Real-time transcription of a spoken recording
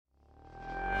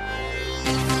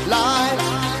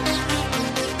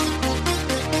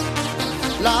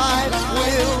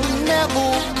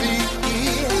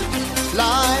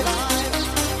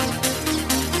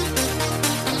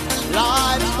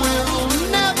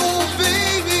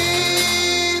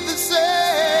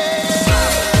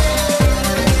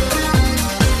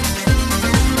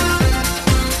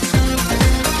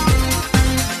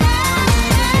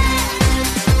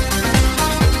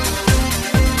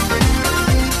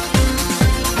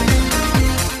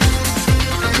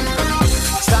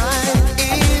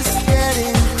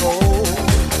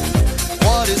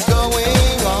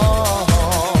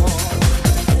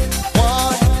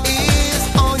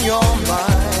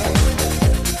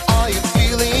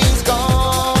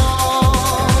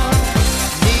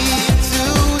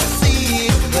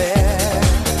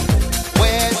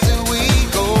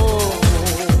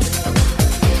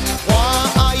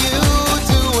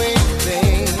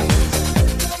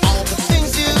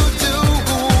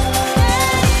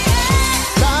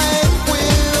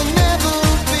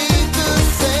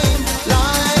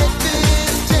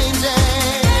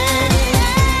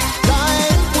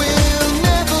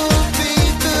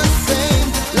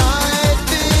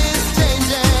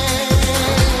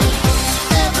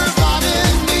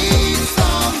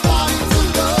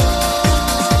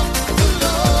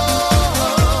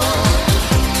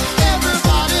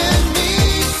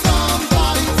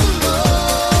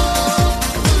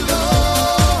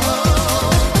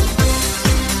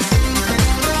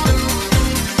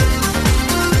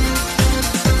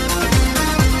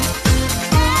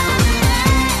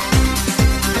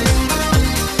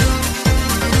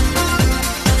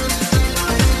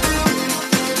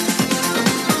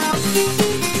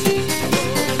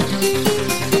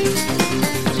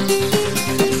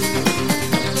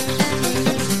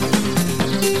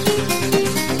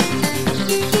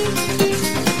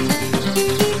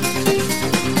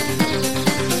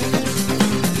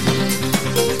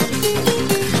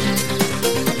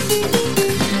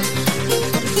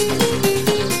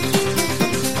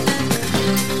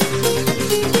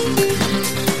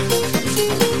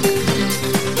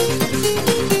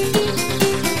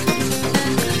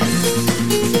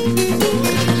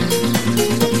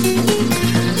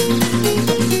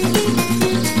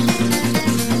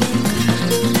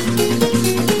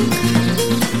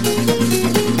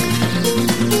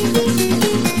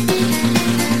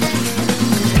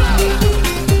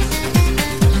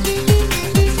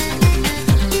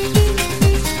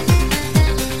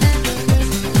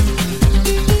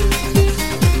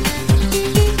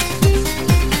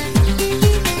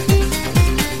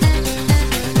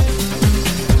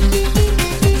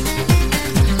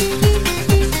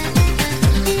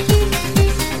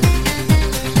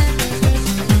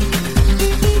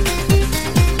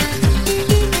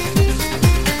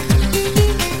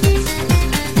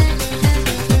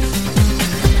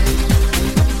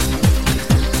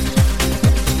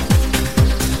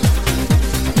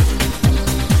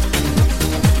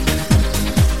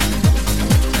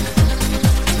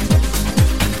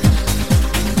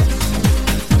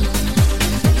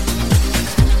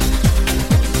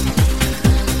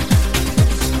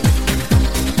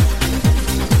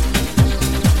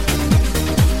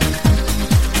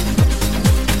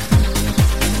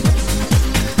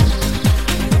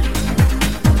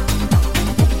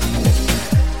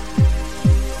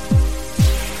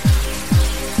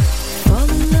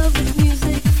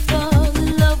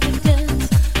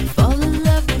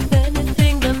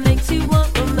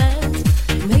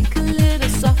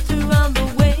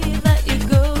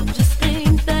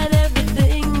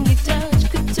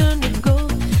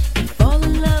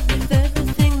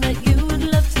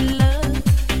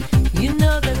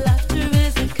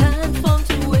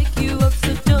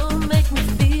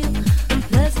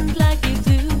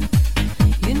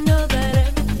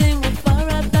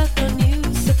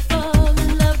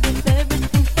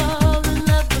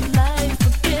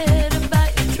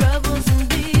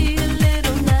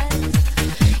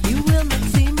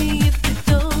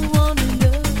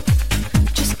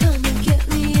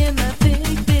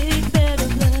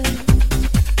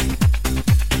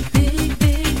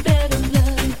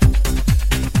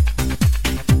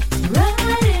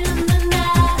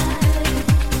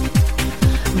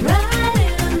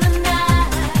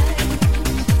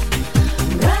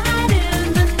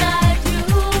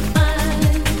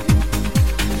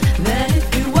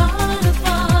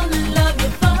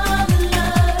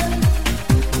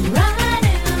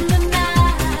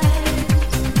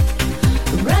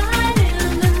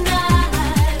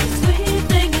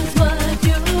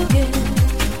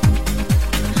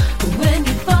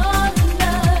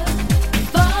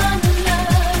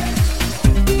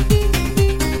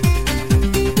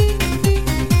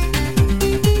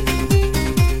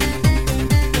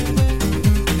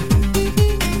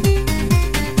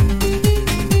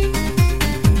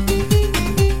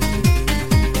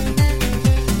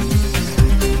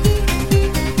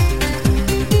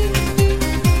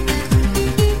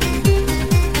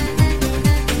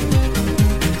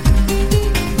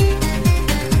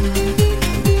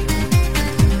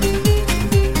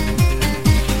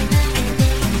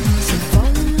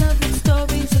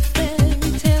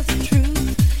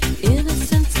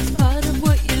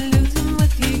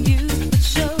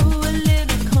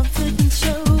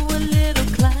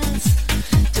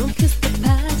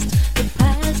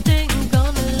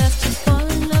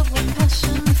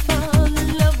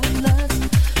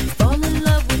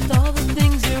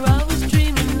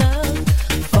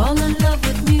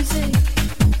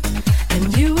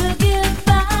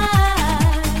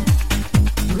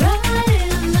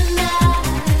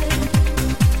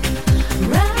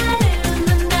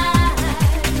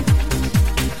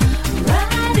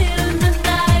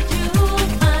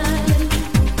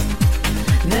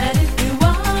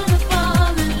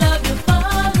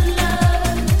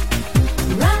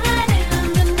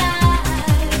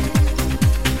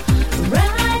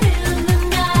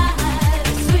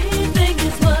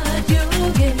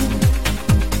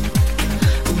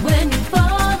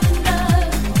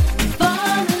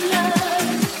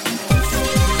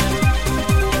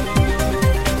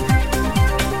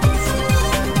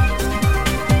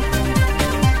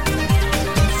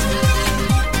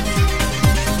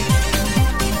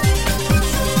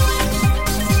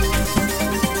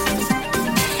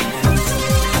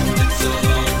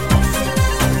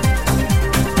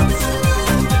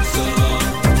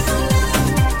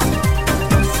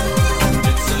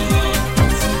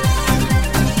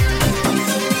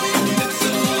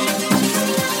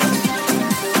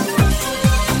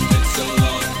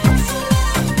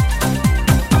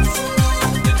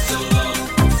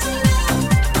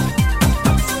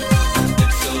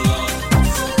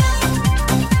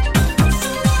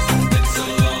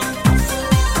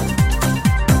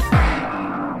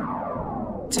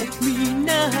Take me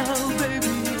now, baby,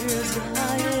 as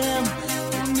I am.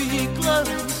 Pull me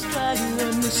close, try to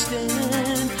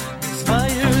understand. This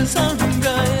fire's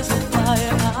hunger is a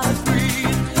fire I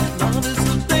breathe. Love is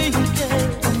the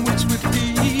blanket on which we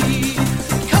feed.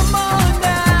 Come on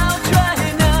now, try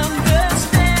and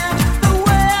understand the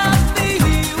way I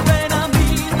feel when I'm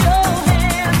in your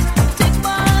hands. Take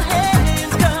my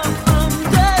hands, come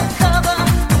undercover.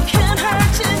 Can't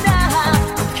hurt you now,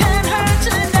 can't hurt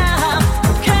you now,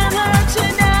 can't hurt you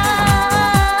now.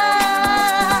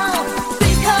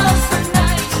 Because the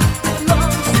night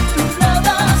belongs to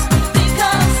lovers.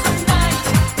 Because the night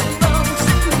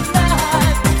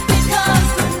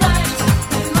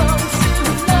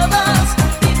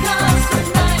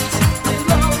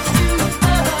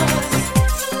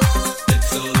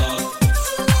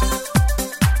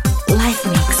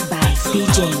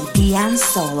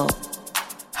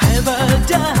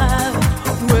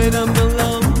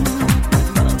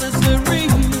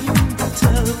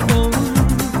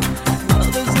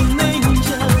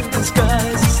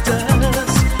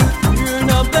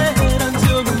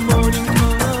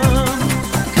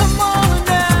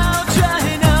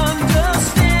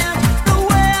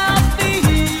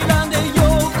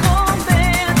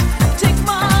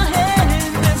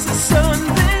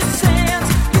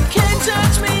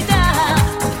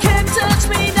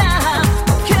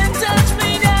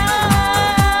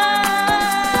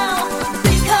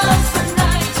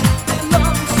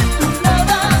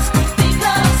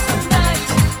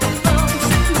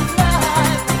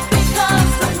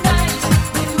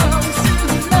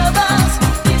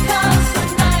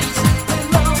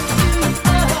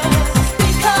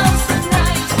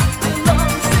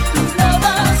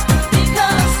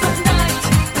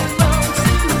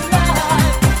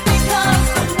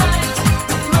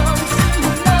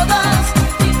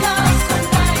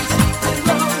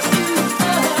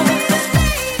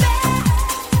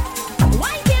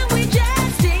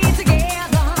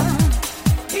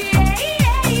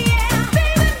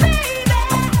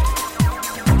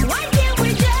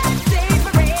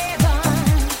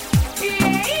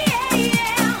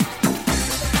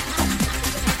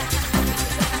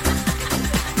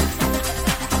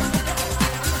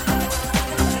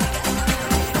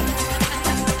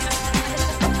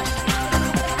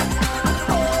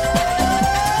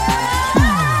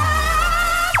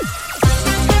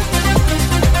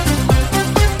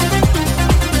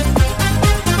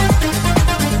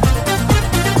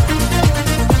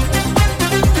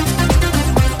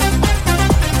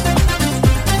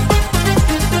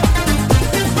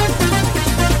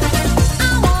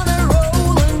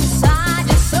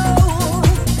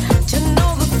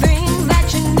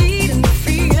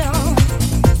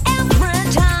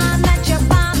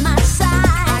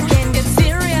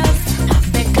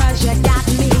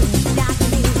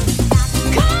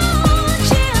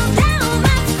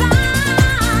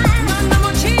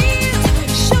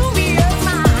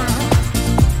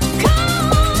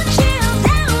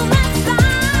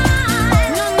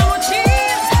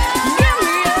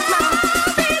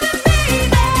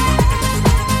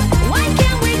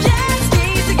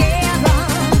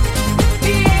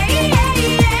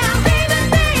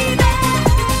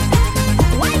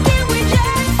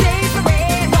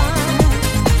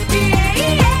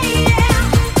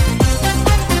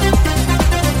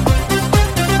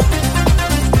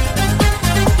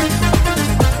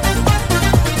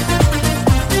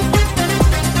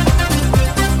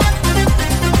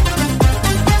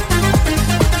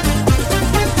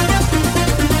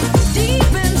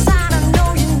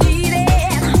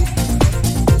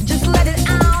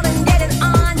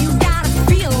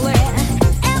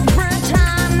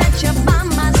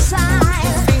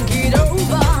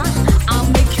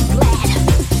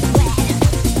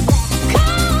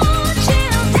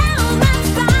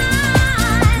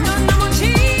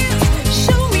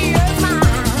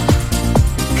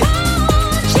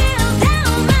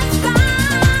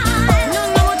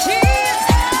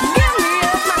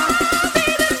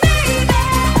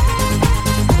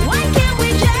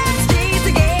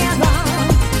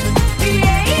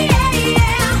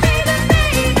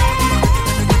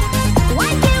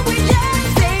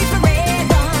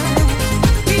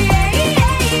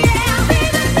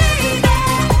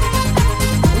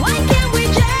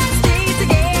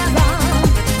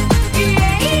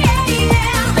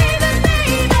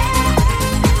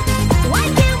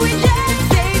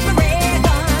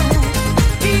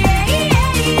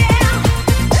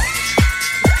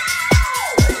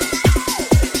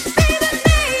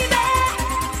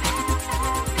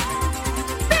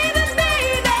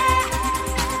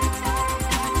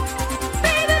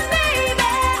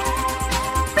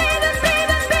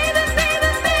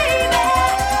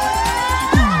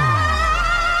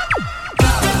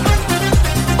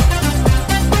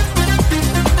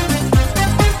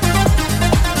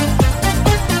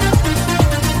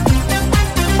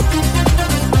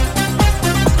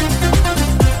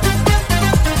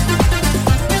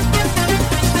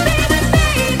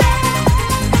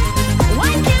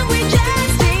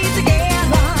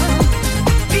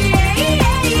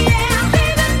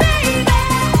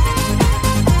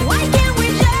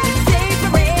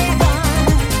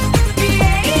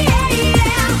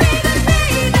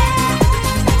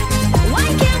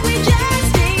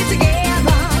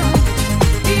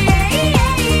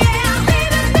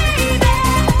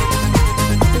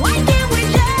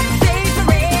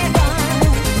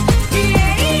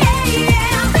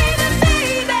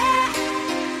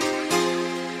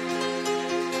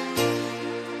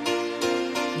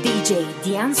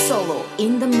Dian solo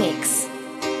in the mix.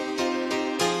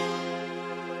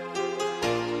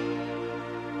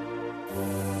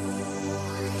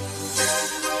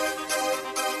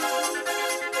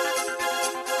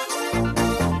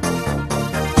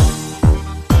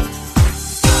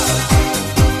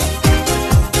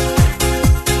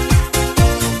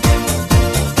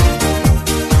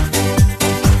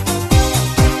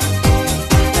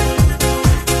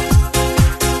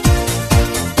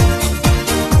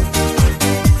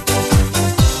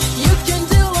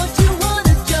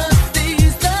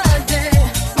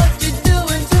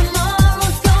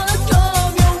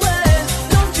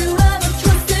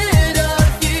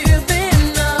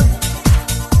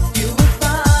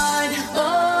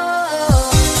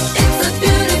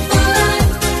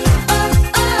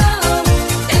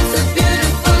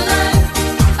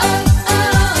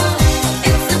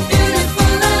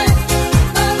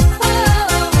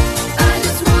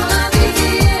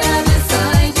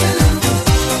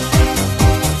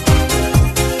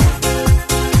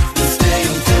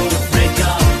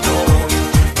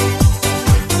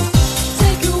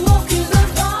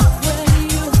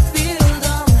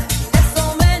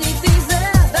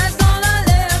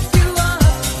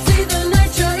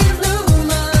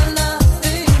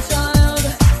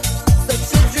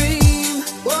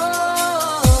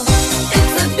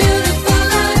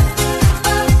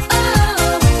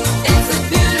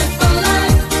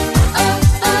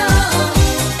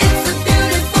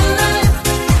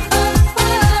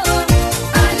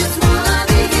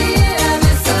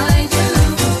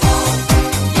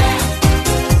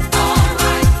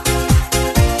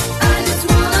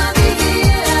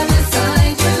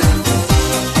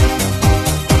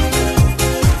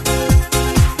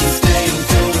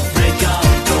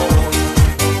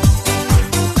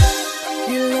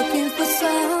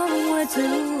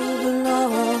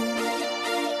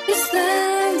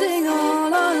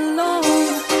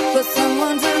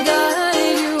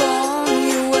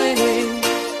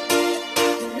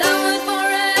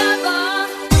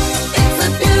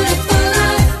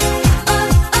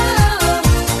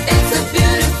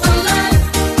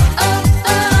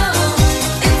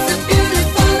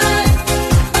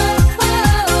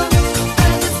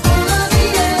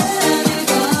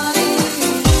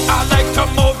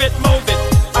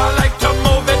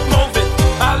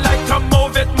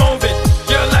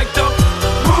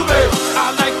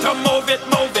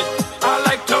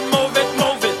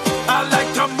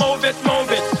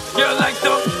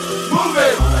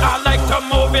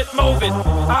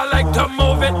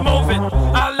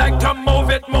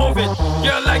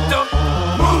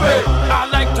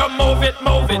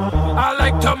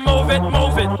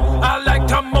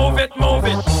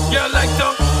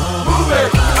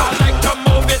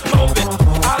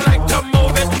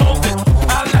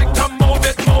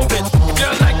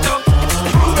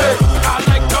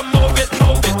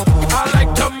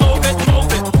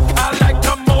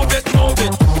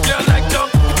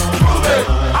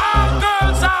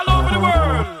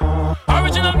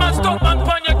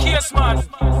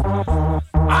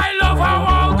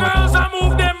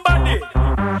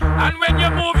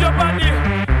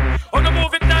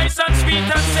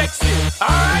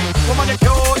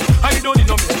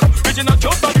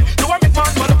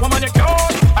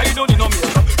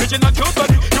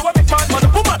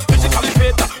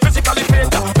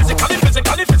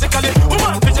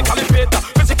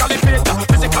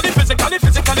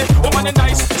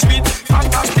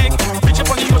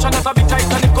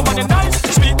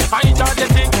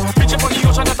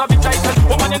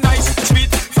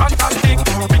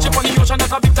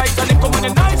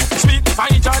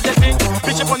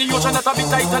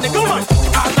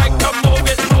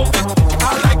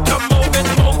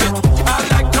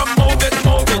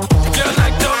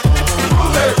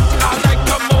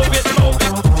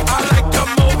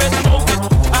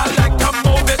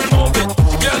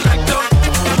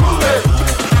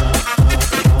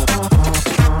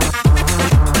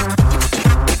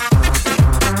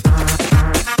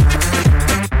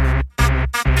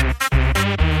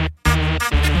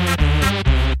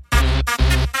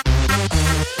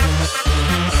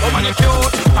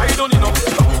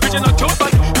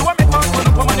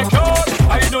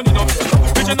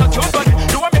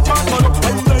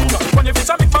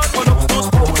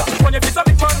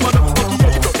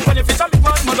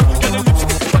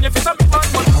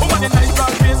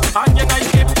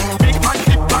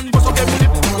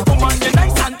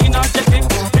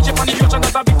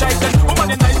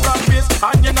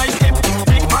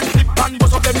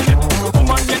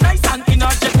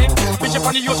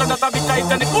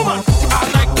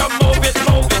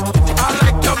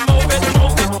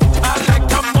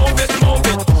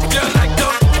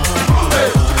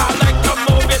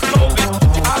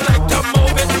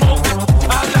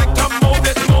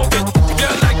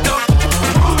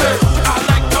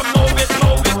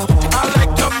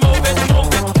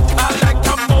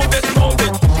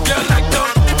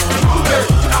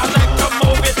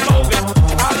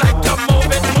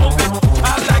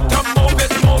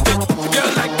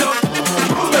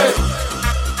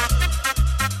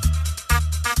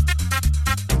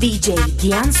 DJ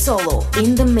Dian Solo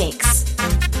in the mix.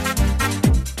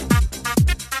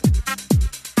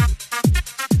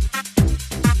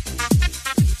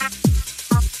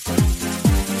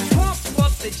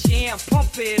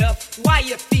 Pump it up while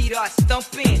your feet are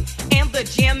stumping and the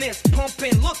jam is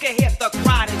pumping. Look ahead, the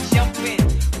crowd is jumping.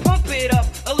 Pump it up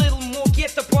a little more,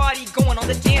 get the party going on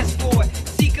the dance floor.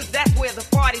 See, cause that's where the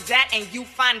party's at, and you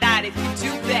find out if you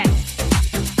do that.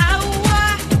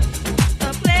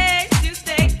 A place to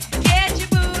stay. Get your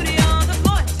booty on the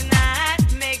floor tonight.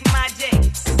 Make my day.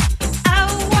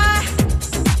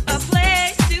 A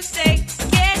place to stay.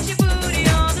 Get your booty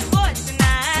on the floor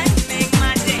tonight. Make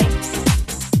my day.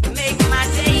 Make my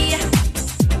day,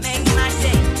 make my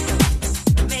day,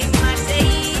 make my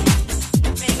day,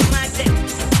 make my day.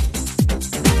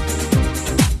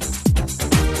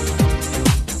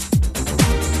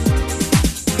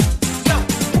 Yo,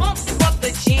 pump up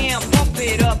the jam, pump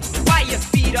it up while your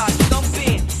feet are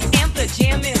thumping and the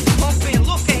jam is pumping.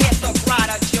 Look ahead, the crowd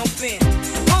are jumping.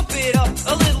 Pump it up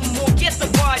a little more, get the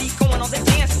party going on the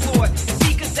dance floor.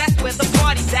 See, cause that's where the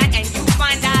party's at, and you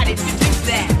find out if you do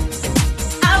that.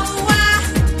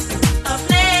 A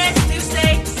place to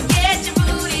stay. Get your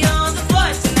booty on the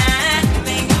floor tonight.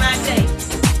 Make my day.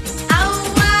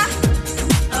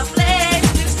 A place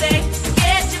to stay.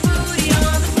 Get your booty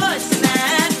on the floor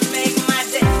tonight. Make my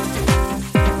day.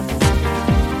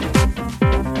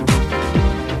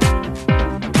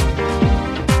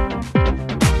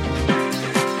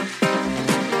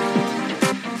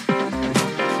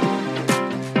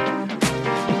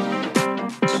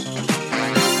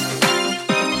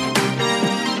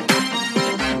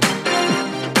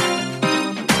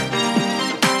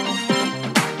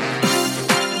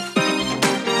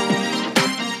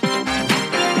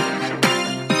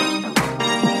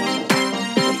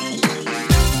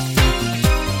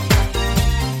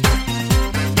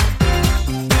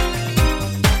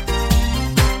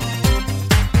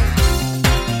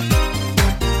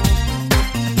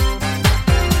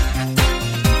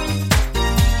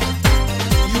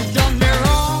 You've done me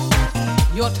wrong,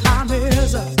 your time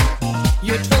is up.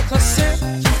 You took a sip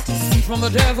from the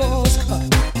devil's cup.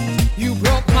 You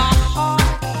broke my heart,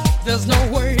 there's no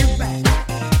way back.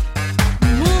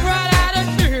 Move right out of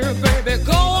here, baby,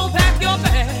 go on, pack your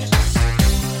bags.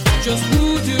 Just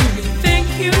who do you think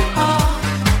you are?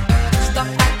 Stop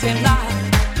acting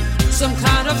like some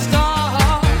kind of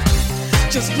star.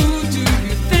 Just who do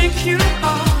you think you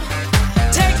are?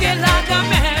 Take it like a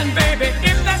man, baby,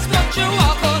 if that's what you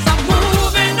are. Cause I'm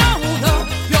moving on up,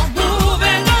 you're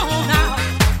moving on out.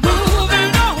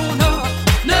 Moving on up,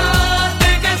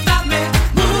 nothing can stop me.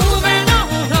 Moving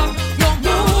on up, you're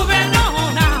moving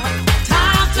on out.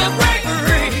 Time to break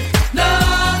free,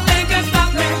 nothing can stop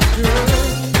me.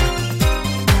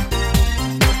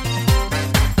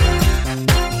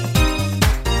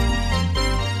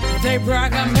 They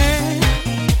brag a man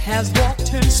has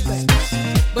walked in space,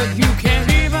 but you can't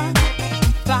even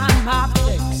find my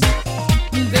place.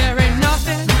 There ain't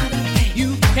nothing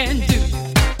you can do,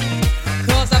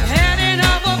 cause I've had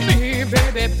enough of me,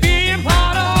 baby, being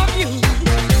part of you.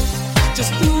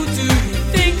 Just who do you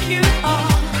think you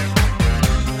are?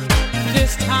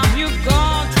 This time you've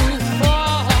gone too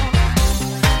far.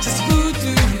 Just who do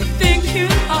you think you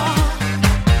are?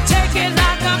 Take it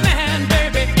like a man,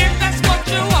 baby, if that's what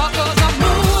you are. Cause I'm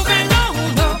moving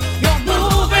on up, you're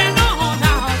moving on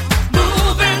out.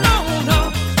 Moving on up,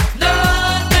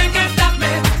 nothing can stop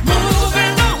me.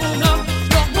 Moving on up,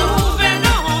 you're moving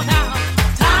on out.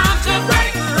 Time to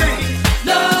break free,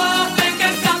 nothing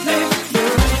can stop me.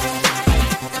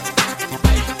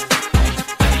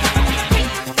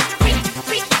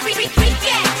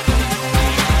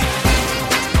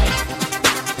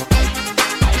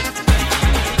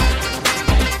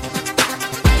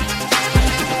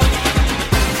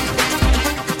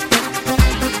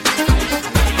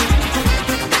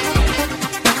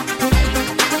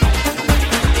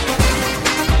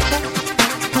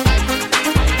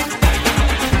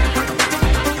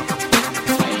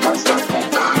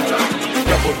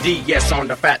 Double D, yes, on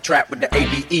the fat trap with the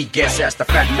ABE. Guess that's the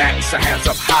Fat Max. So hands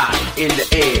up high in the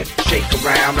air, shake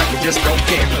around like we just don't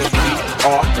care. Cause we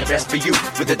are the best for you.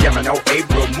 With the demo, no A,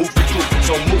 we'll move the truth.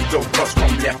 So move those bus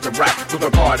from left to right. We're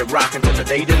the party rockin' till the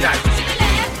day to night.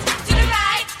 To the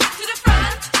right, to the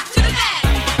front, to the back.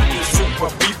 The super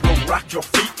beat will rock your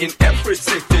feet in every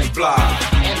safety block.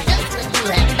 And just when you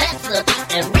have passed the beat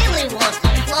and really want to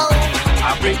flow,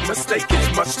 Our big mistake is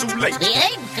much too late. the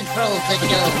aim controls the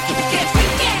go. Get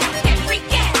freaky, get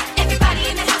freaky. Everybody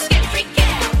in the house get freaky.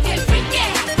 Get freaky,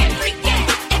 get freaky.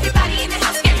 Everybody in the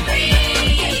house get freaky.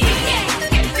 Get freaky,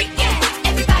 get freaky.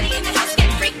 Everybody in the house get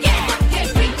freaky. Get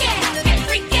freaky, get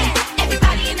freaky.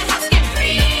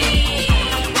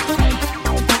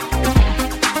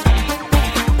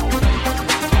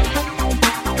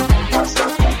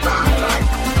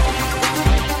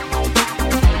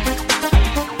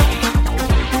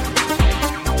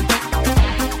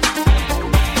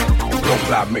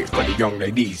 for the young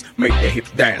ladies. Make their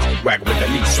hips dance, waggle with the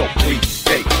knees. So please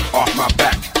stay off my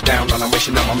back. Down on a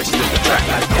mission, now my mission is the track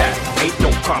like that. Ain't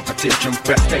no competition,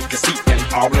 best take a seat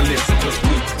and all the listen. Cause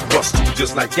we bust you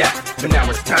just like that. But now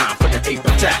it's time for the ape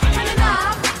attack. Turn it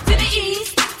off to the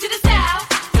east, to the south,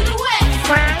 to the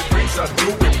west. Brings us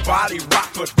through with body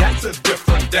rock, but that's a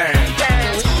different dance.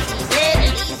 Easy said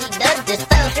and easy does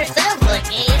dispose yourself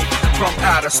again. From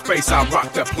outer space, I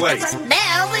rock the place.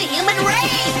 Now the human race.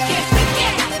 Get freaky,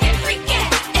 get freaky.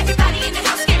 Everybody in the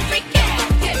house get freaky.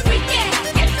 Get freaky,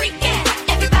 get freaky.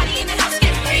 Everybody in the house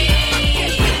get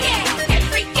freaky. Get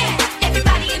freaky,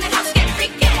 everybody in the house get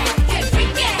freaky. Get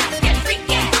freaky, get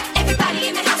freaky. Everybody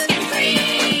in the house get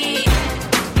free.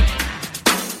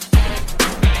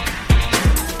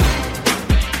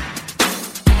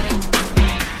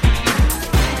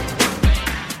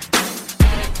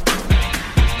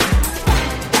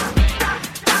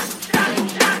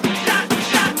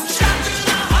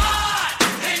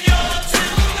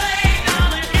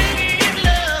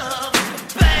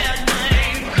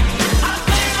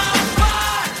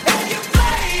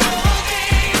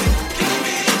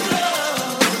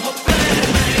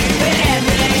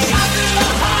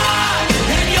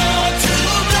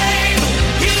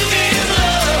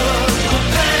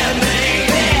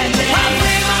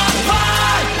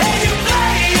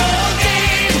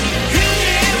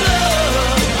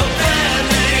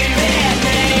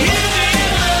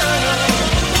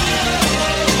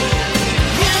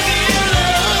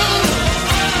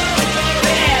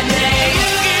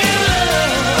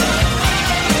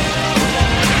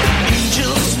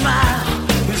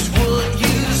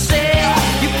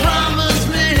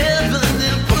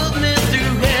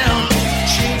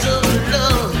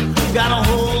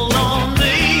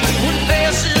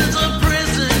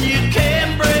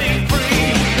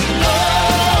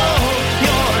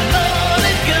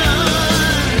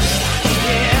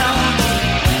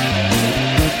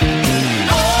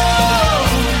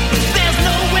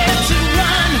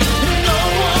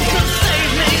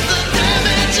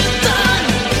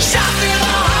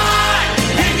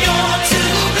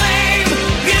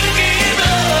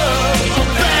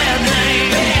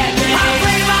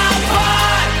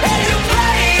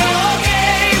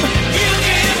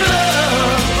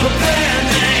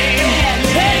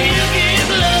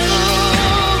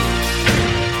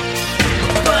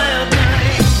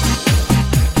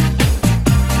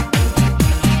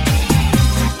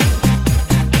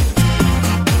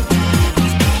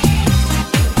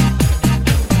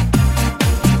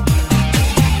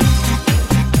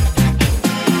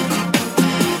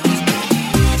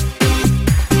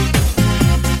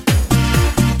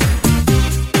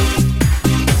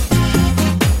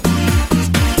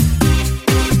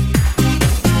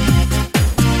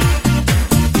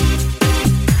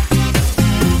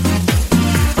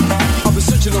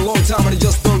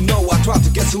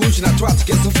 Solution, I try to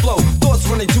get some flow. Thoughts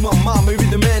running to my mind, maybe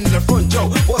the man in the front, Joe.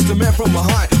 What's the man from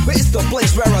behind? Where is the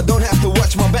place where I don't have to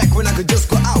watch my back when I could just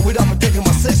go out without protecting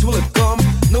my sex? Will it come?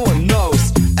 No one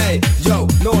knows. Hey, yo,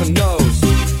 no one knows.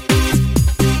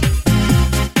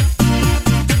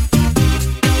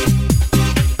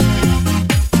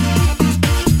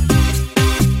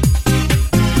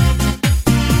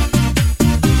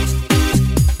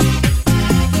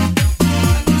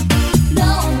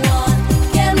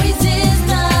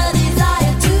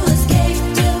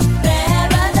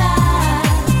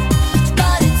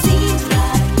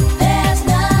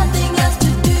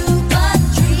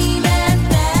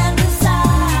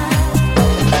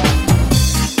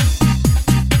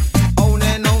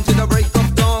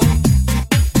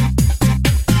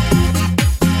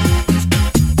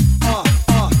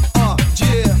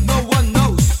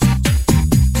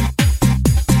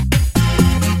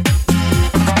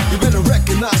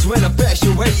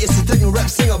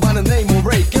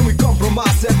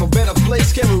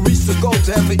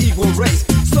 To have an equal race.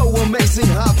 So amazing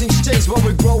how things change when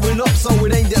we're growing up, so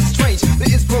it ain't that strange. The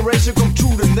inspiration come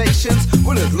through the nations.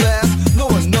 Will it last? No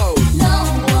one knows. No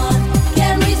one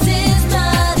can resist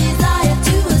the desire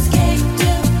to escape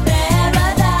to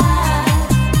paradise.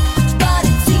 But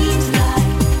it seems like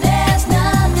there's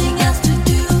nothing else to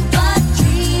do but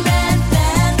dream and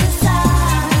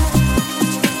fantasize.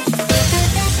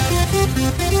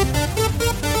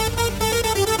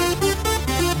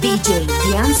 DJ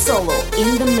Dian Solo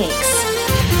in the mix.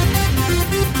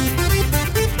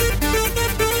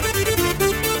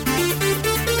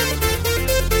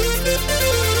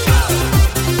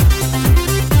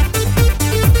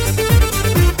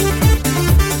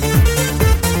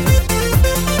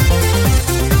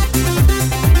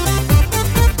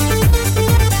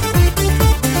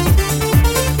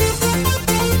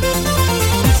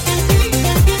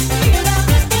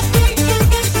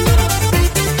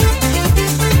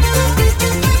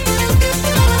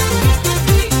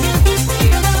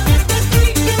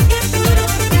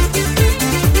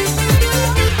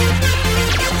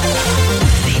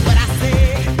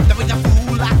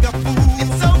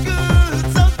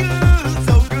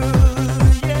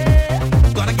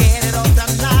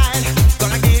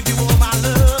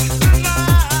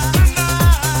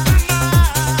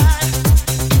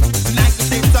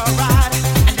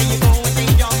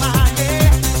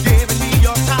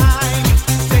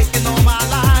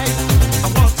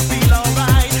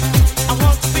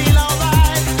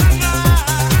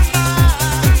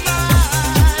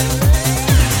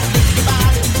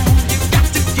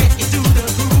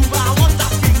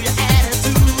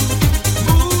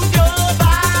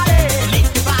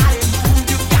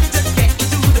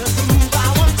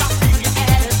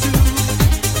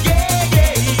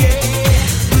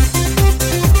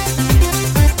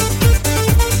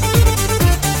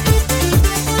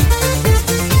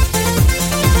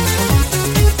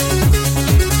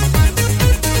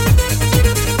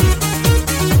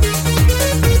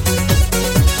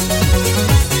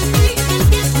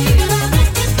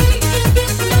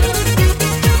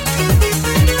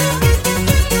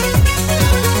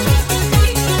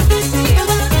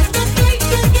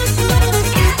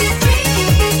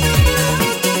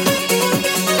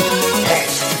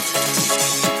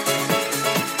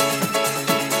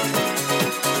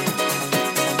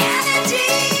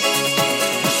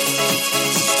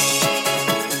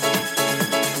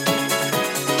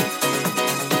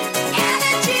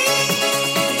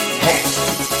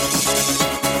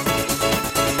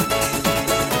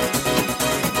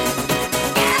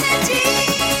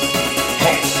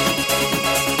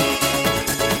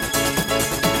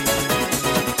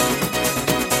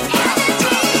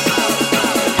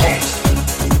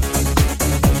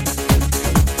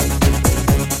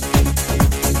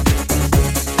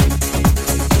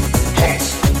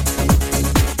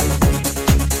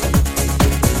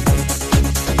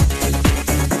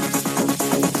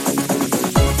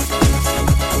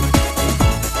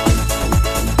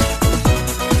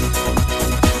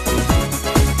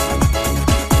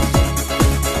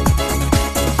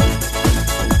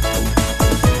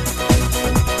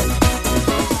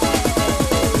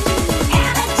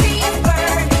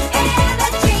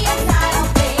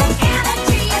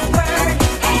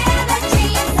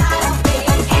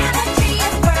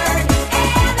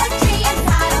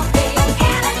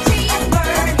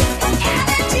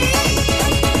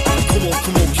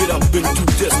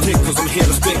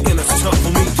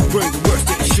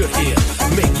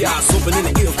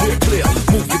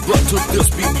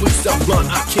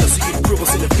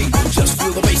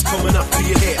 up to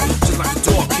your head, just like a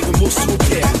dog kicking moves to a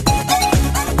cat.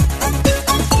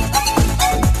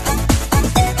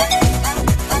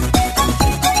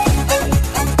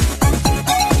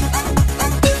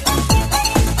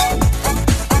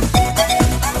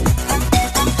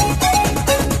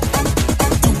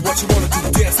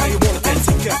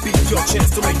 Your chance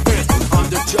to make friends. I'm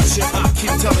the judge and I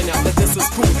keep telling ya that this is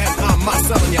cool and I'm not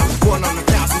selling ya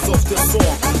 100,000 off this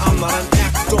song. I'm not an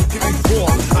actor, don't get me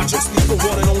wrong. I just need the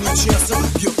one and only chance to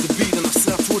give the beat and I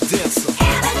sound to a dancer.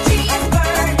 Energy is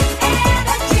burned,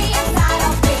 energy inside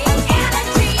of me.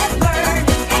 Energy is burned,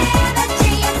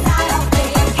 energy inside of me.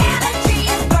 Energy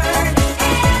is burned,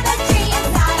 energy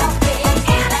inside of me.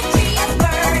 Energy is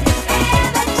burned,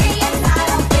 energy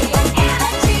inside of me.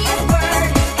 Energy is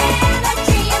burned,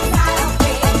 energy inside of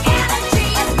me. Energy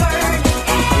is burned,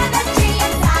 energy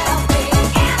inside of me.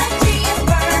 Energy is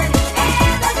burned,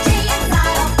 energy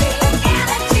inside of me.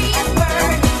 Energy is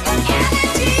burned,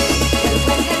 energy.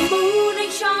 When the moon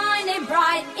is shining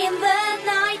bright in the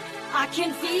night, I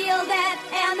can feel that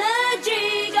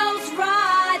energy goes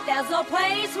right. There's a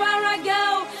place where I go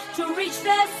to reach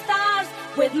the stars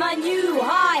with my new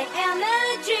high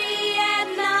energy at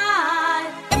night.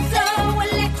 It's so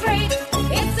electric,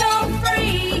 it's so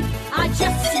free. I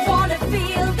just wanna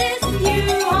feel this new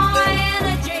high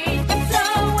energy. It's so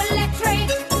electric,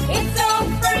 it's so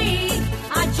free.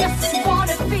 I just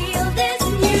wanna feel this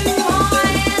new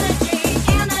high energy.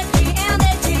 Energy,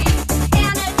 energy,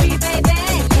 energy, baby,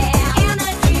 yeah.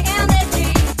 Energy, energy,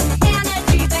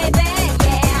 energy, baby,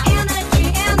 yeah. Energy,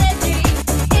 energy,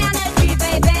 energy,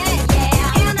 baby,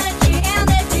 yeah. Energy,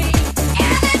 energy,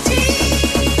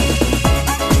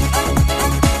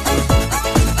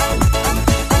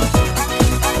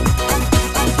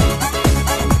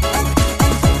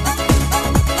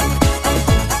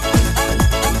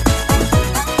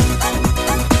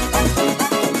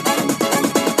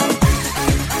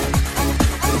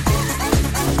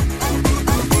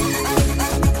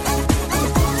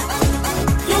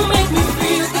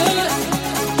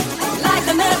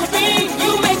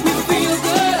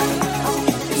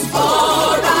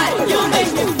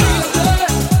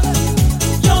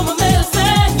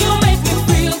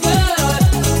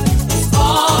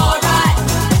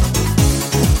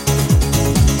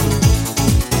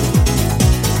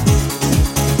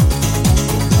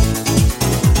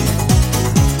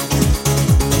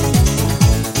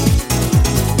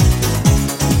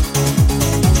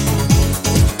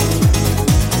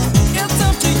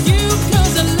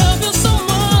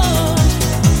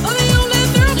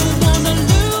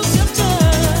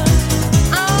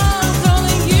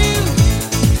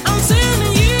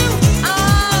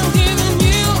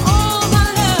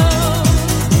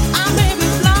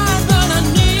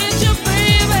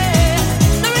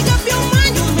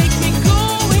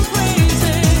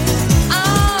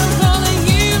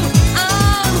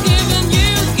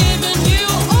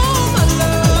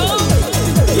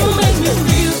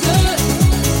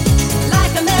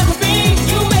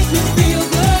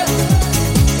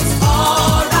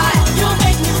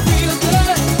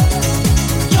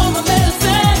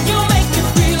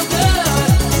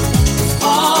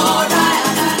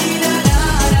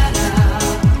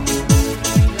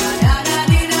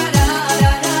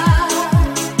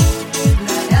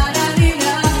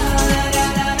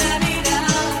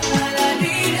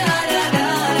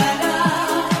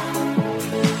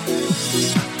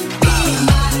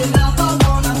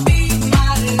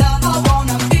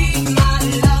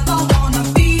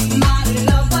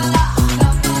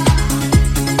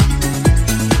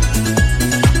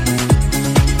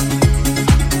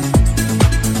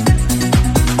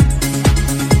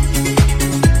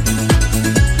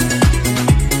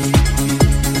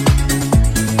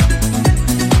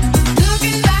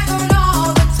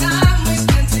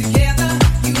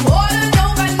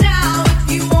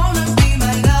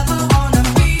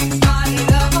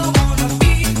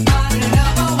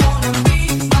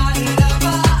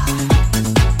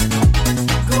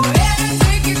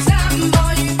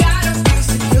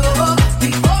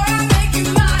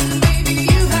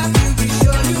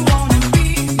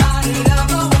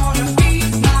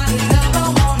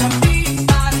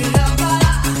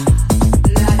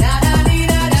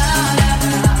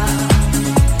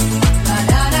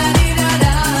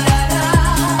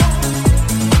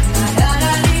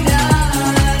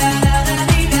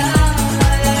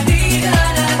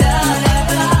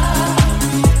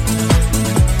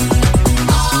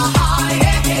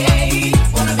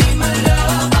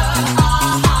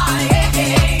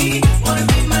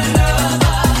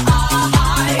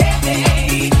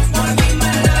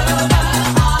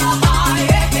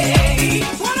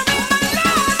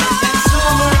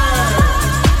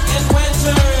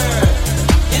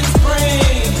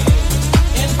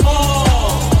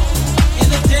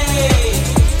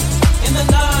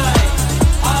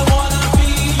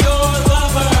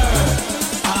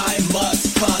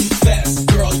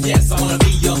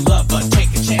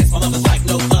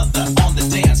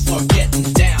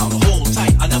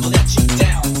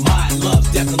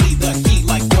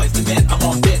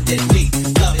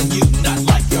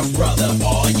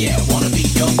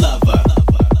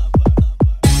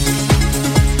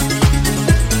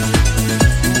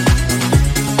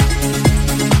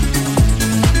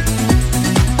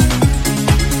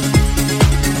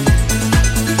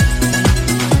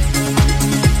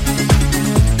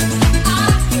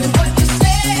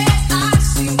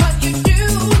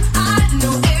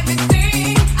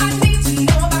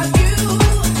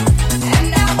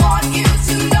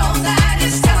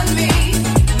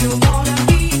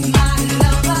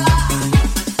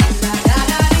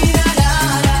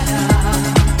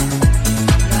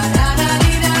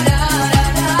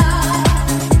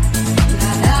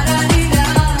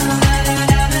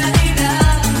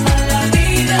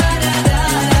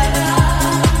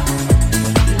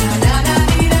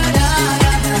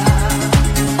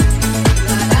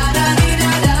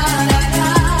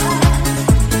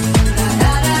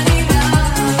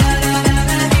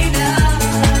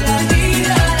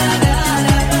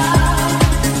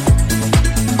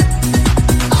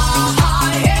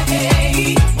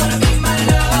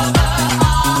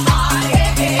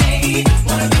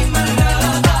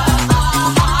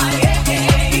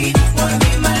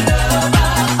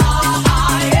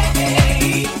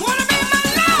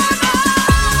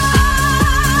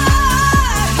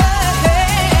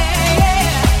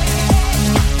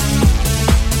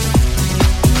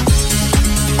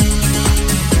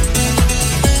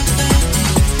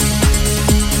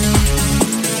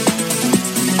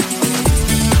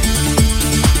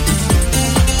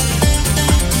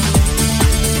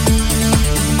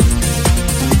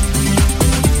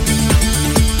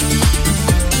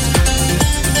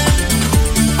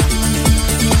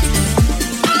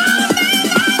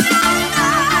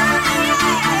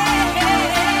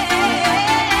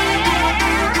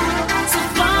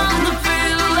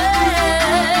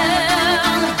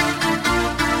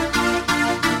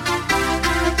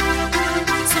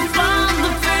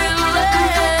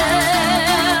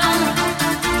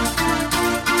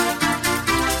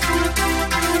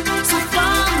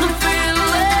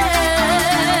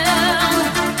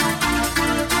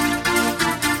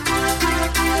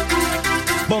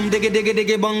 diggy diggy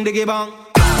diggy bong diggy bong.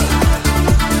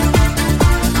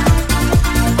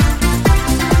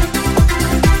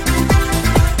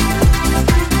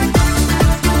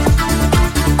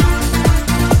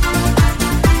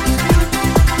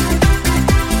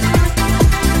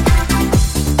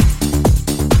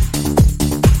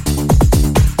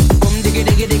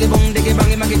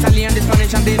 Italian, the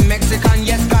Spanish and the Mexican.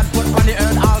 Yes, God put on the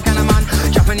earth all kind of man.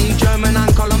 Japanese, German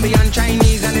and Colombian,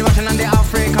 Chinese and the Russian and the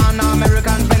African,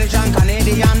 American, Spanish and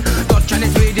Canadian, Dutch and the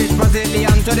Swedish,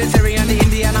 Brazilian, to the Syrian, the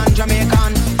Indian and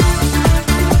Jamaican.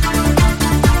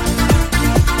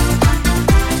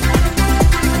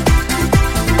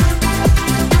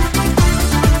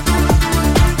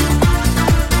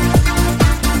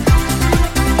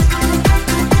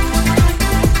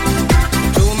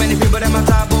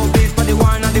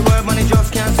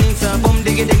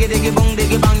 Diggy diggy bong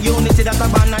diggy bang, unity that's a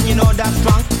band and you know that's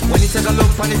strong. When you take a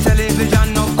look on the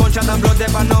television, no culture and blood,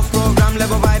 there no program,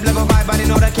 level vibe, and you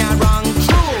know that can't wrong.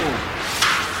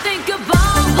 Think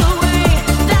about the way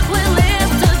that we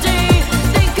live today.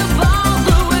 Think about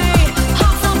the way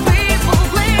how some people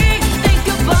play. Think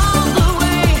about the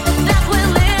way that we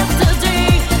live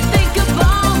today. Think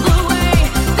about the way.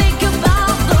 Think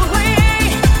about the way.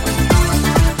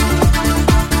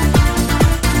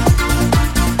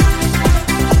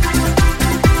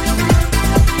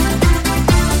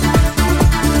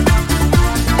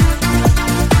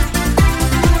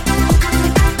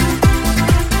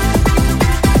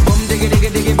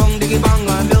 Diggy bong diggy bang,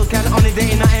 milk and honey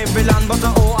they in every land, but the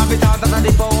whole of it all that are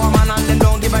the power man and them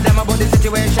don't give a damn about the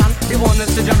situation. The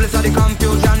honest, the jobless, or the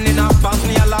confusion. In a pass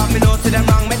me a laugh, me know see them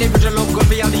wrong. Make the picture look good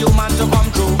for all the human to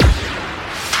come true.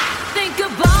 Think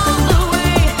about the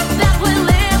way that we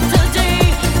live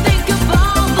today. Think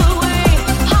about the way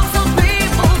how some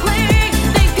people play.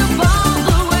 Think about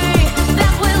the way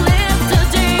that we live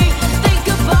today. Think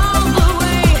about the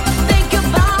way. Think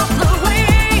about the way.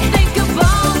 Think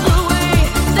about the way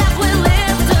that we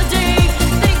live today.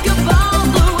 Think about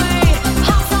the way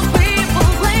how some people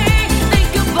play.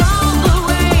 Think about the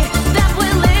way that we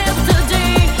live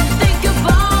today. Think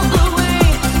about the way.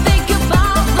 Think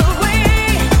about the way.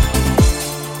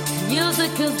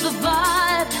 Music is the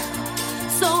vibe,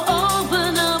 so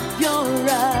open up your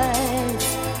eyes.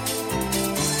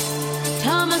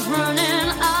 Time is running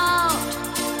out,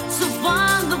 so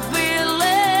find the feeling.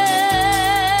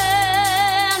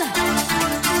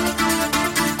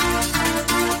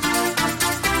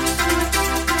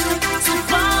 So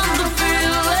find the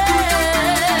feeling.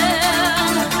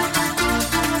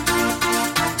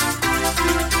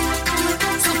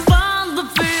 So find the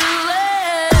feeling.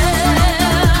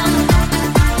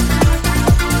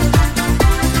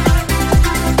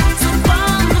 So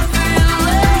find the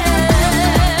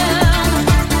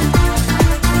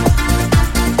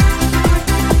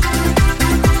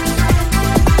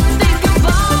Think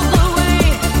about the way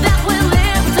that we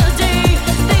live today.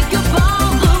 Think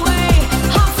about the way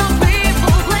how some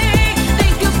people play.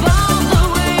 Think about the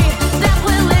way that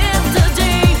we live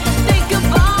today. Think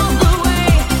about the way.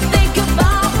 Think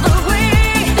about the way.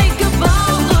 Think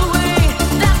about the way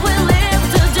that we live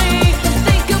today.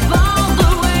 Think about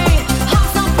the way how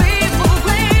some people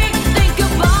play. Think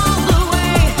about the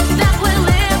way that we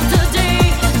live today.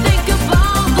 Think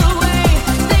about the way.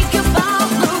 Think about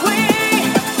the way.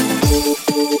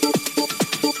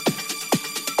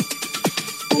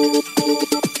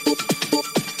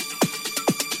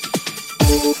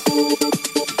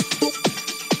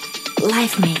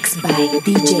 Live mix by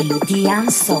DJ Dian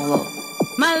Solo.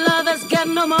 My lover's got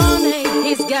no money,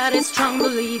 he's got his strong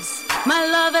beliefs. My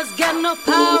lover's got no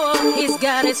power, he's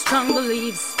got his strong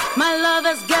beliefs. My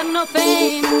lover's got no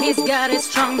fame, he's got his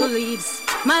strong beliefs.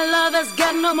 My lover's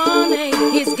got no money,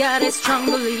 he's got his strong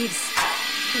beliefs.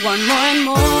 Want more and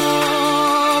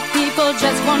more, people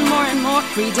just want more and more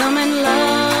freedom and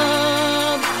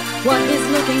love. What he's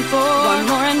looking for, want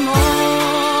more and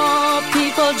more,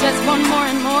 people just want more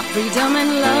and more freedom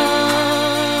and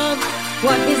love.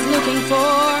 What he's looking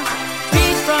for,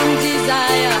 freed from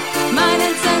desire, mind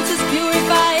and senses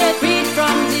purify it. Freed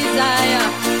from desire,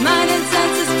 mind and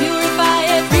senses purify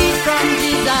it. Freed from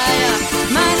desire,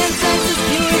 mind and senses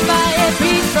purify it.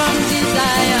 Freed from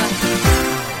desire.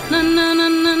 Na na na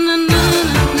na na na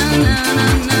na na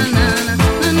na na na.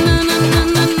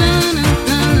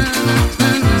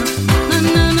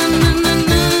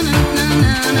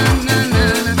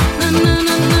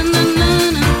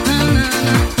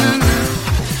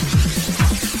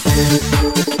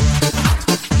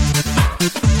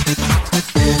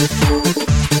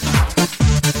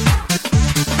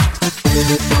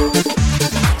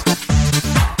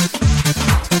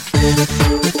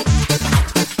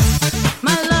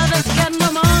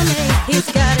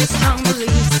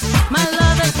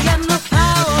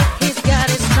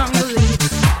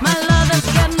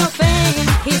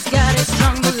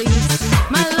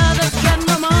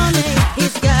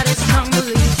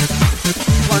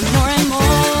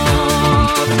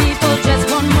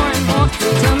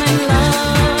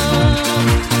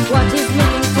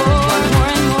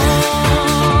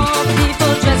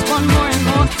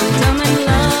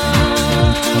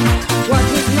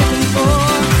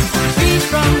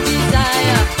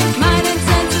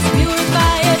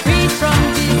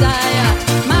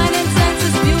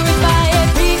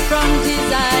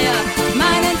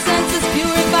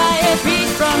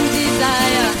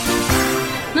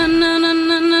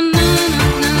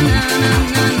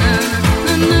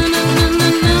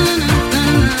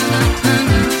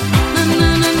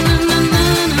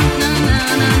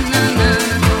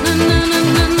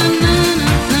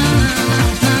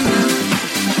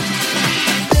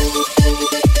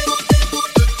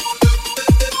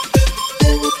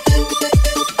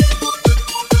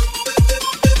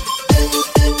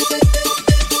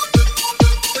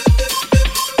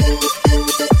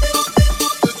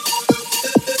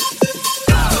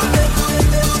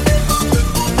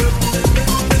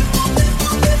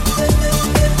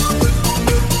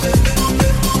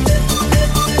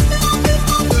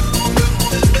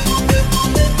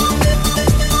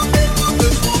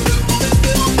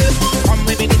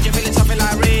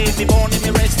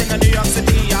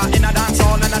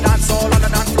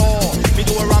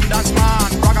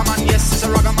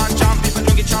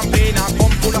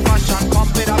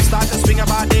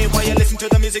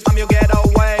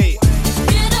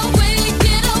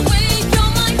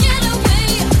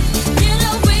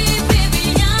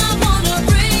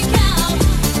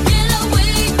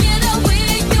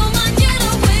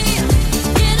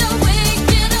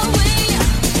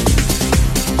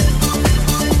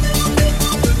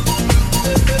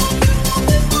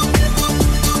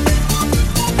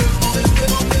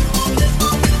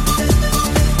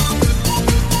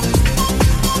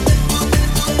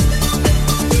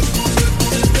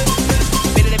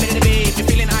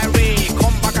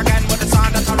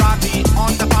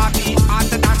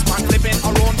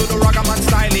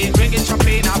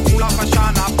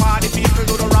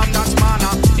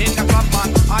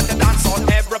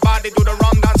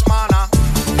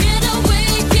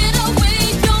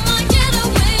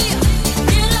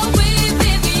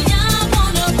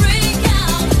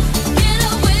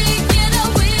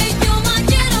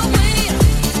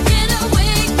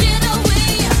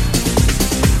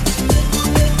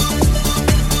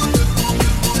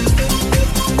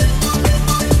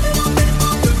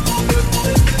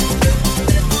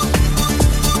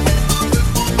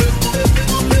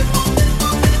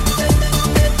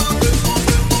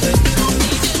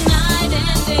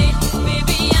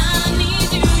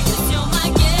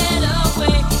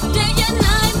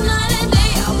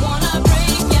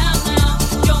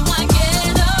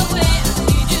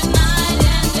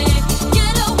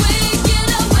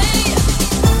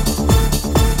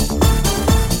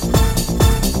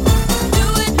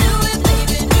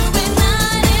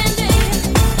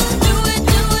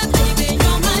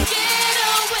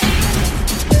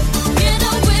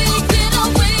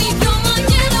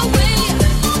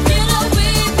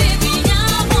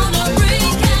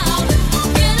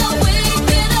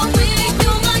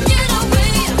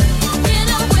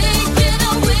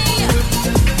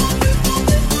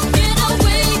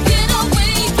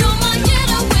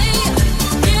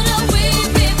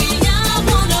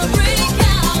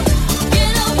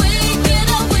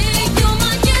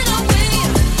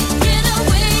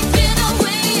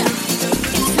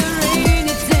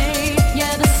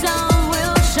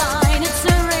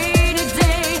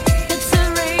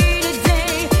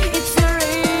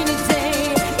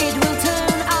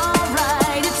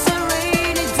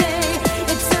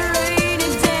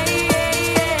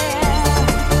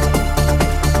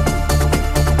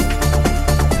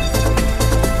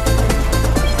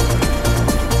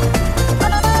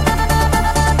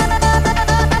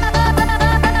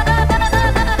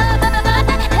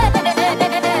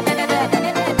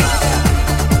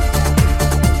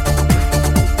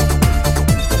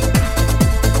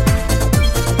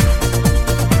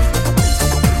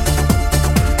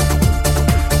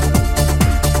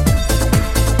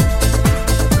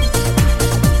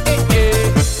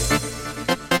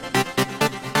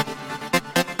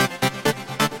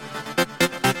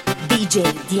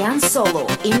 Dian Solo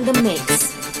in the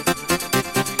mix.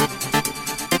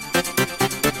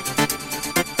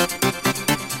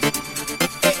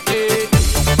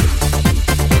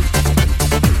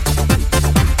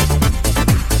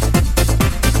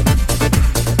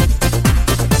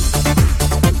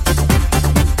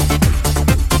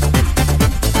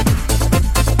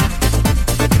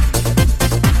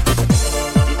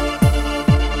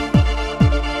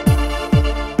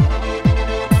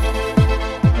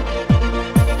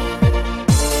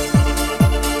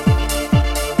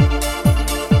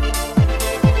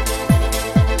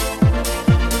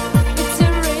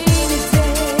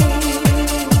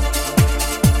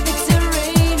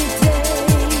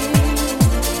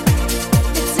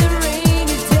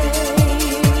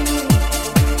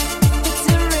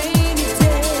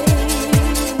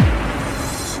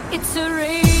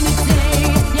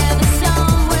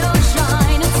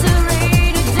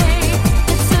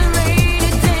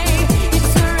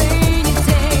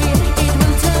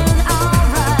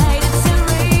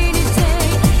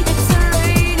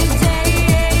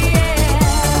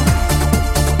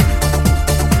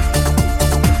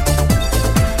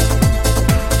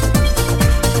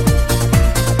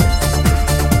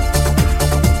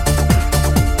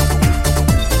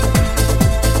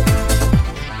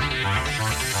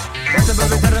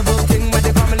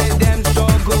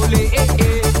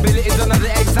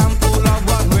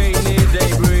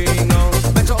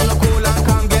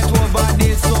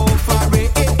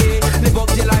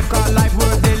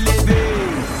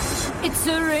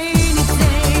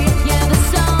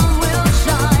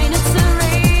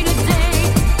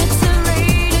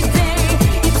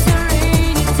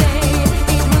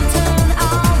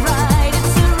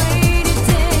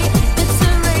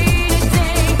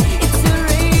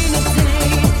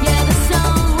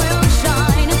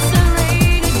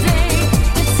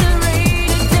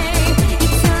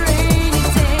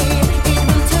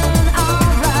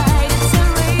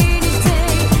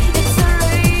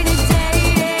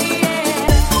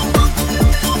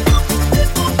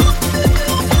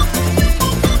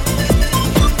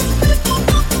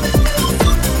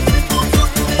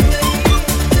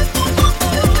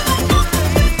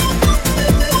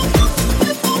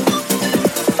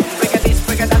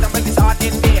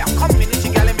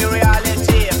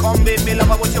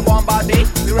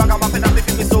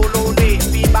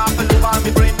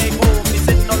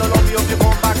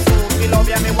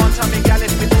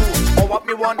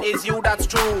 Is you, that's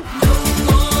true.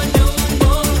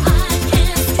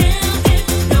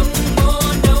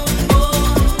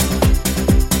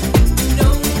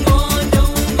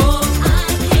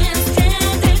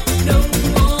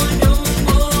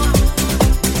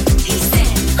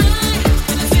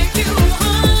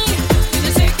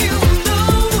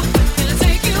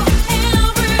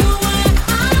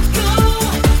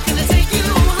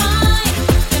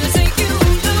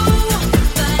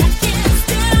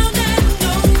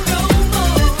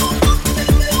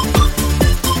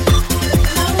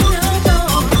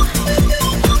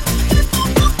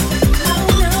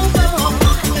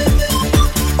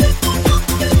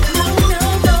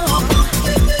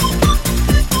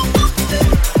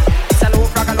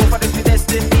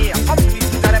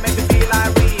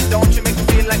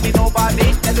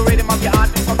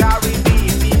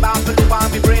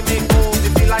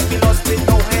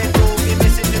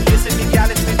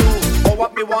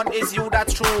 Is you,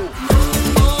 that's true.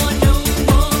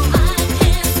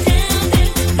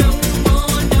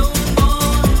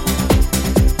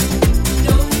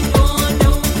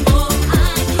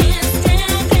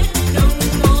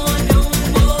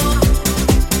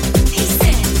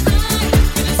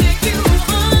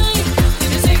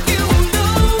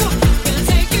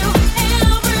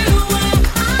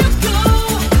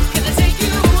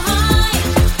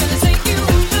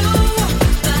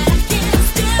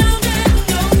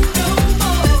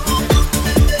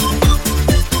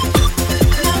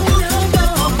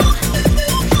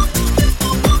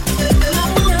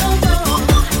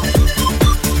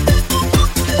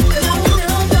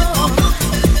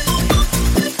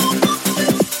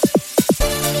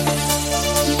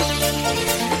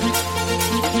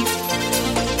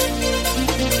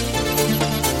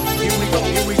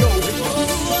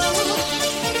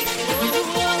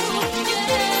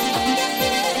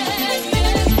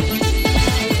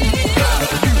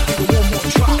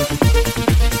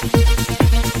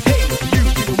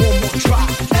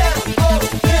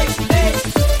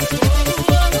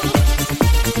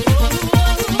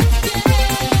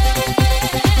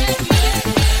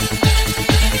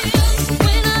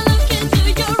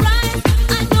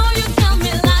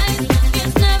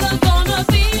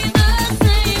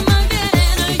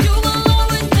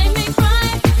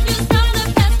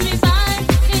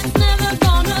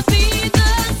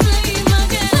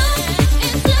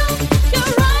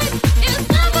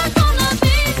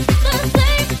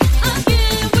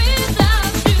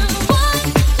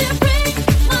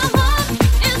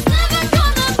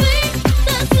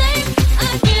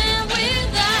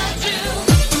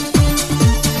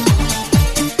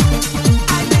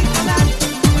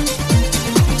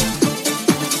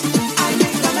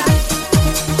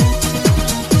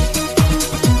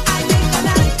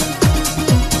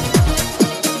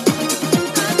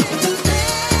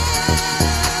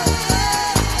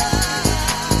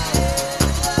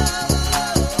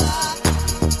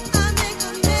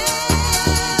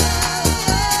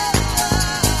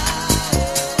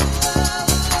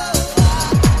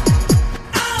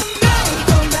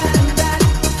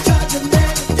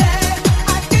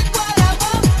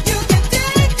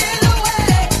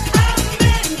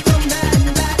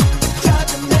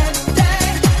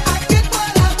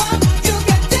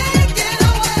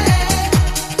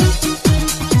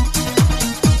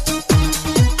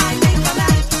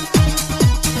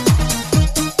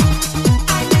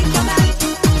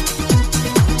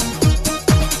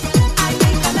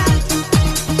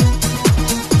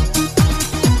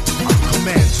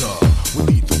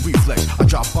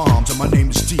 my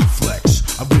name is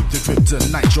D-Flex. I whip the grip to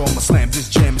nitro on my slam. This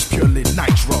jam is purely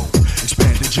nitro.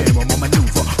 Expand the jam on my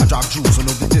maneuver. I drop jewels, I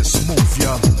know that this will move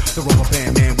ya. The rubber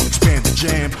band man will expand the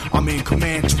jam. I'm in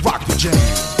command to rock the jam.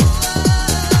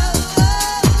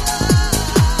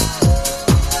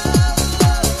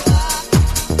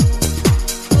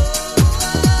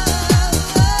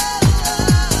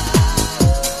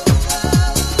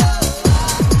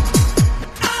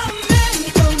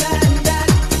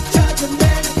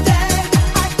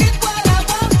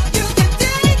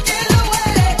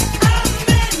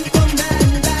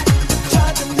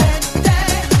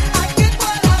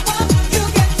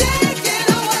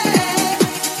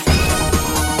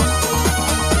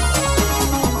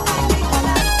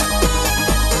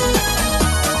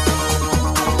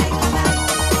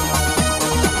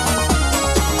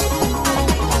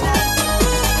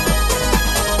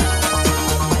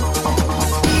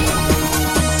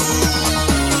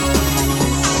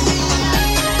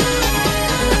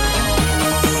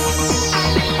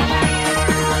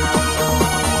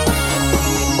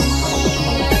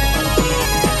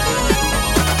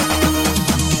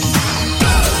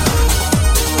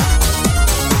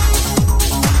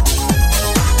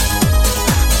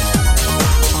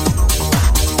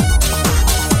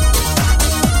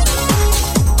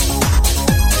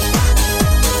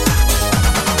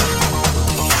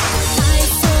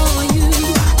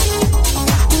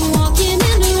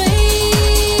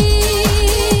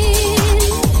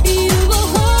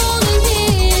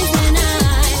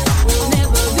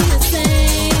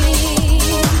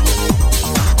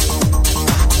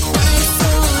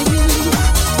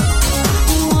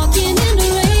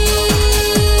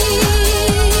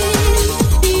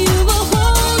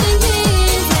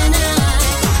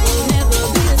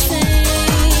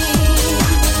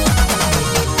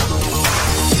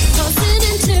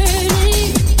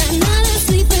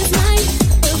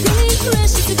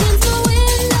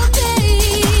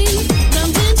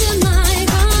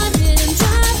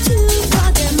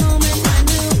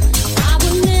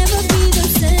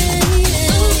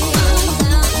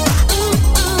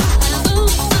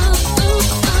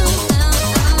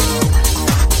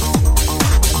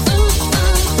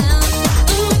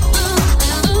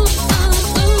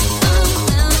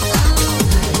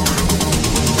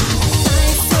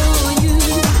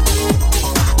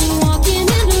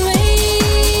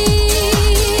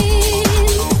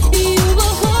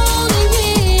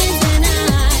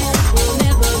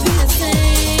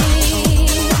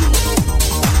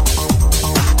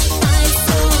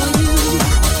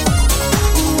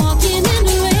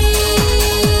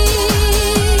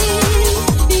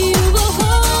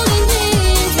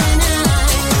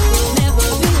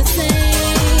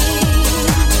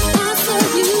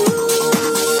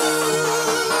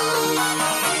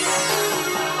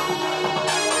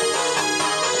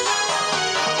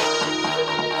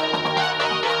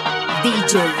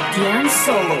 DJ Dian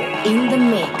Solo in the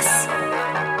mix.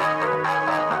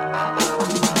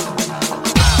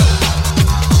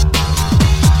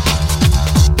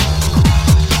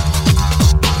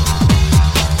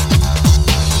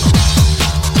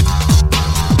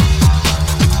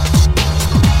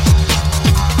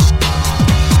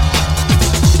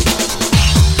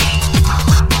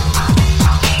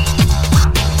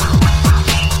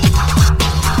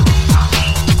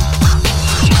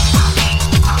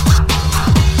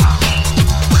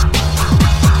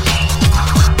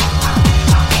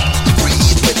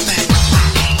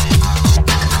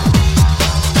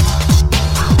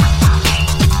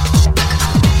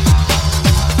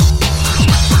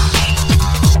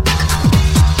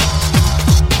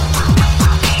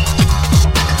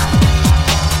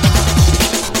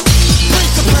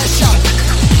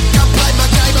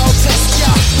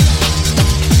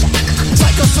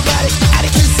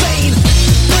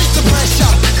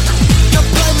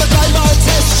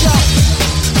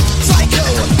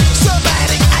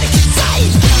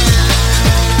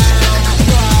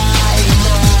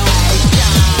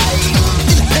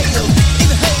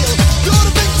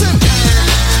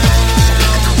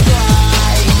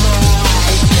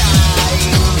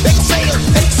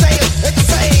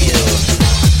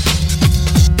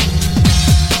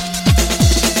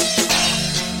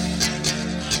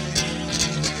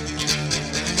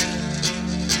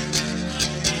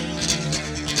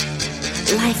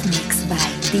 Live mix by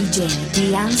DJ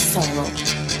Dian Solo.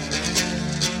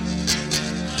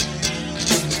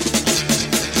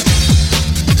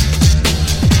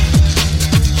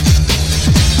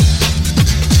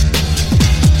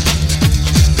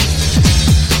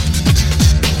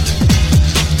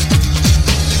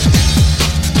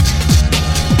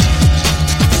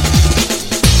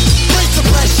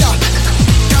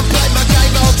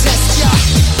 Test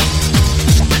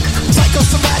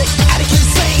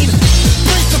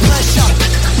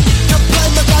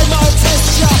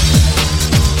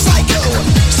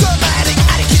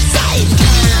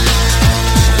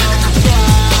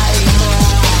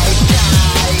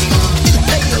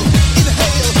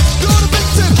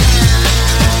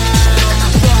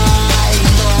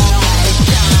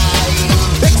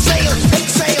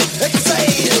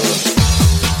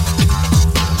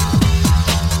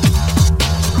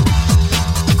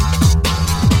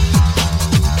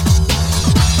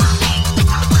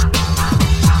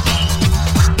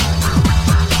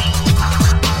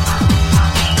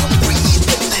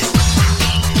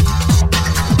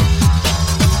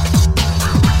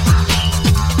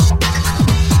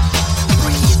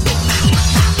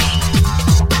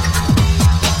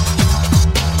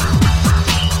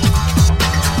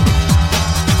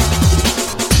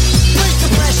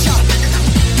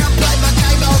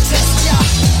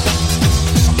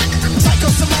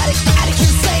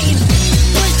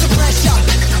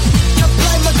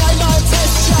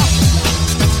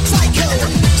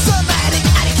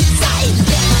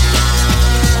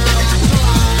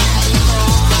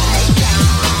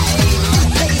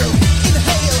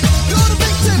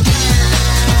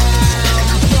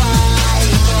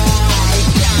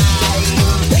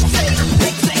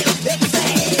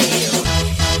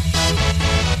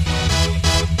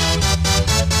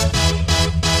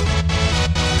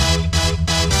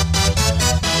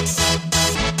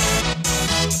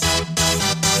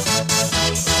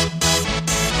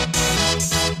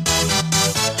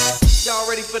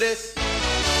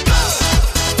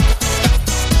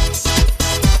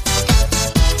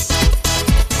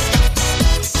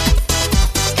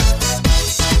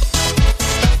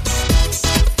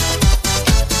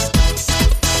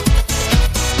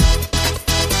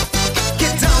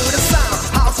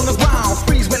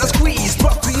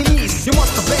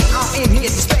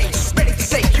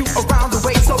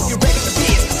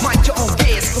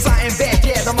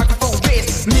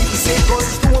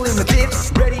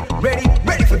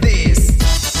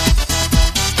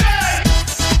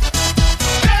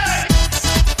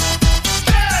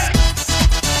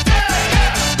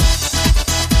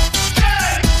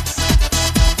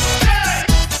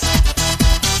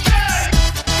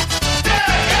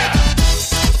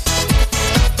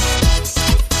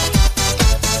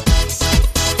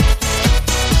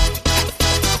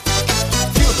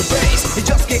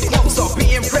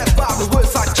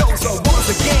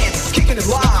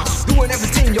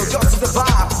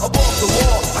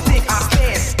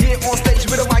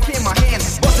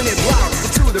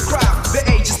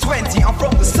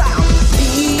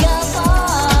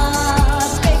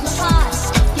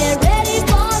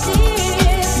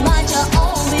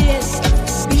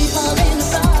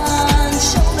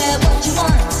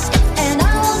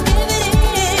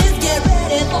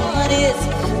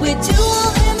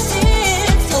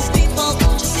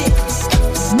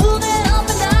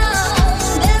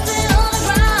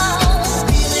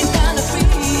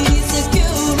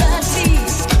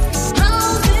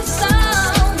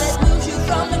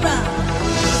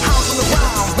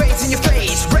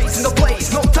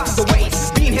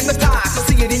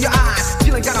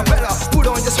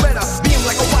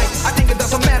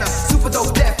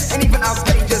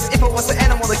contagious. If I was an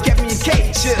animal, they kept me in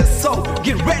cages. So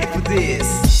get ready for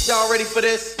this. Y'all ready for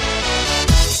this?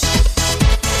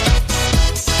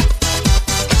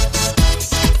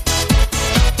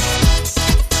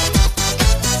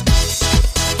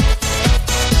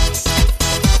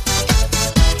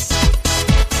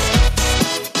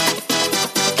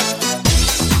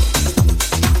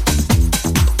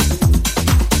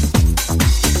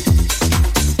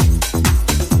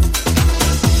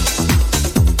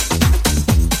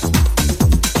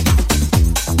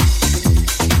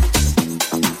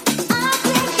 I'll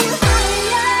take you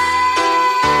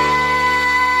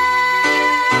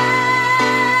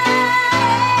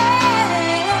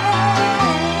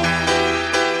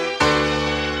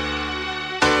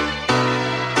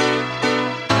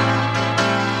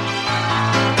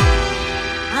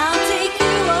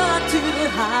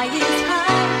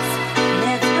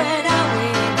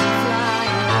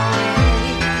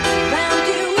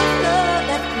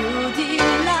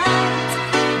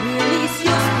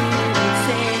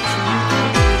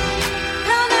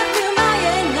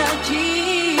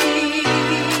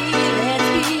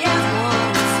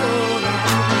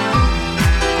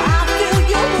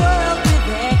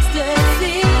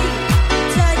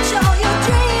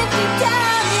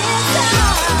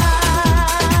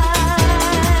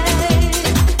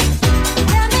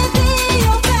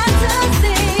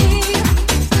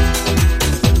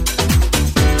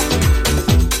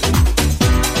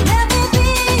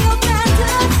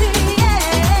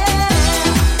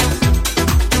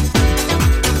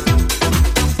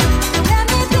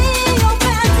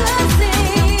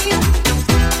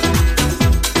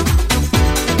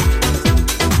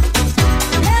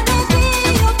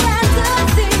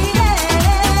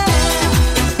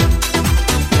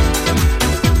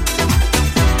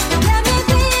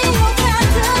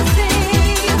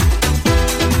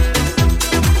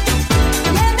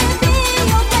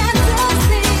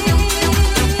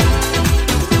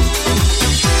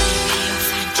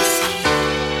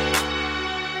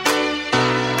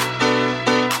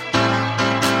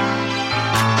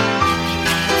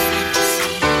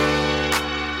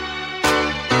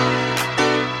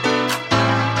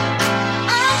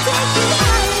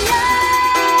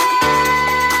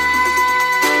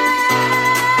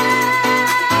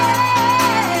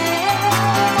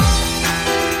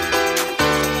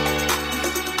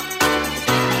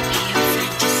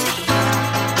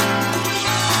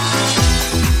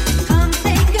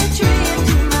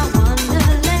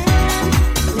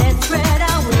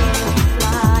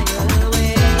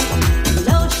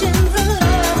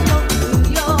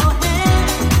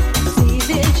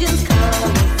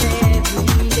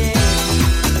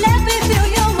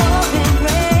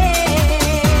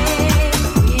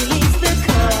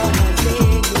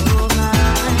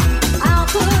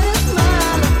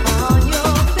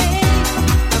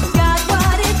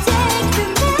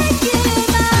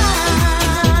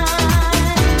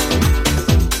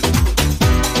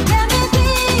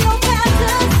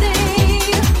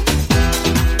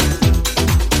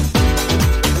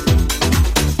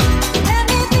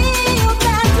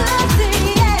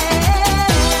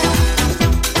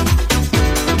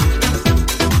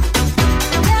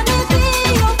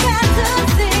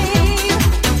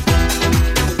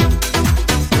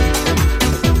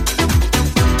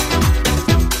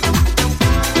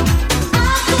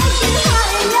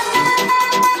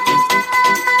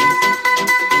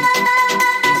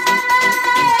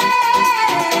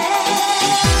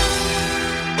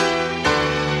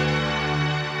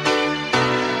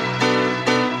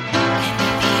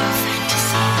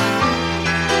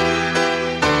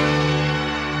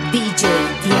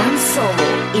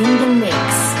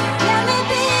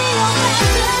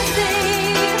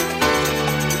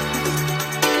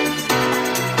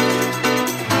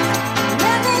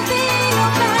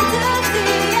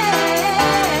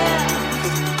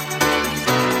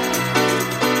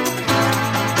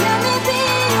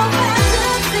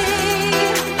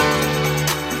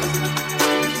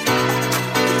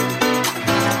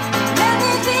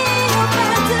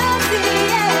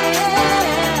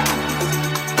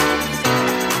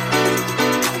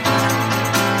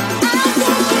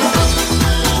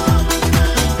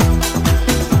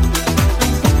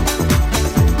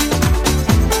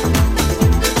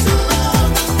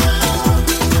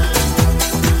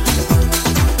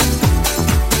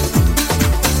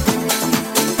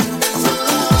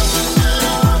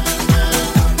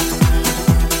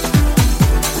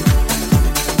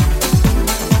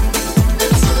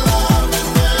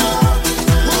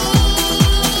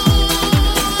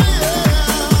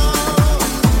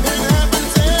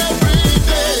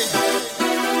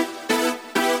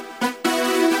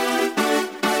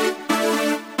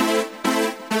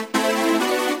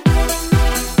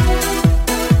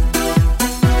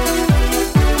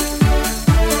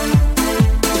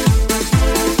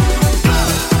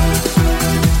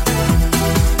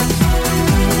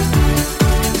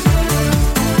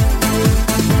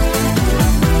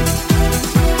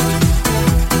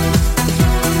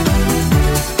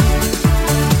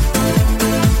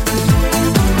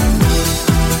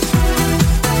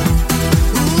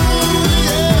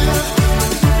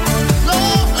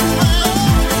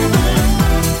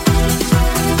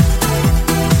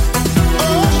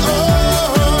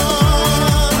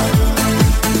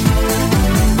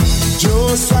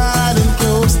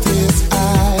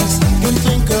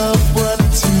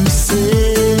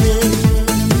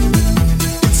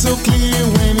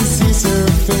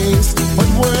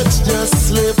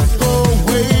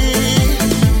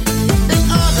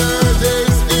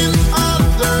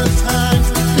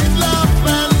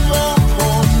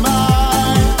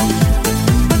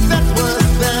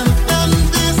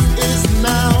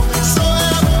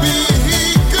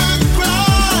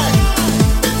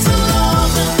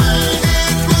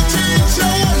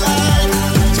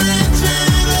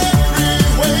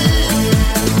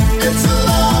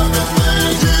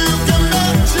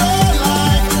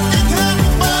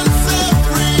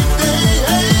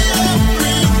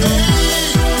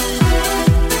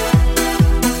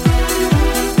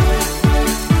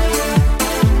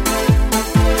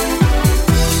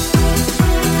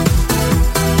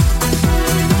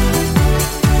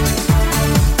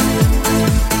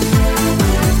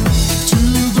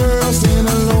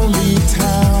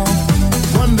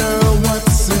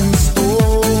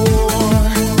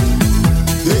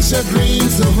her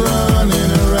dreams of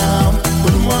running around,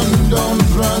 but one don't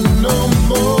run no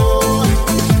more.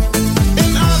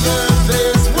 In other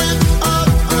days with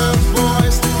other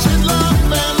boys, she'd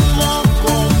laugh and walk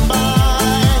on by.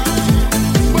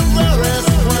 But whereas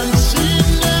when she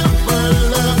never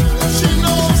loved, she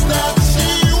knows that she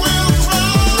will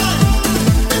try.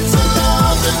 It's a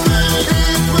love that maybe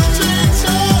will change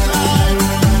her life,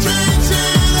 change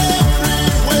in every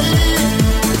way.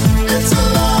 It's a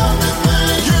love that way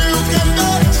you can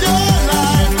bet your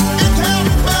life. It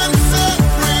happens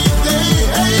every day.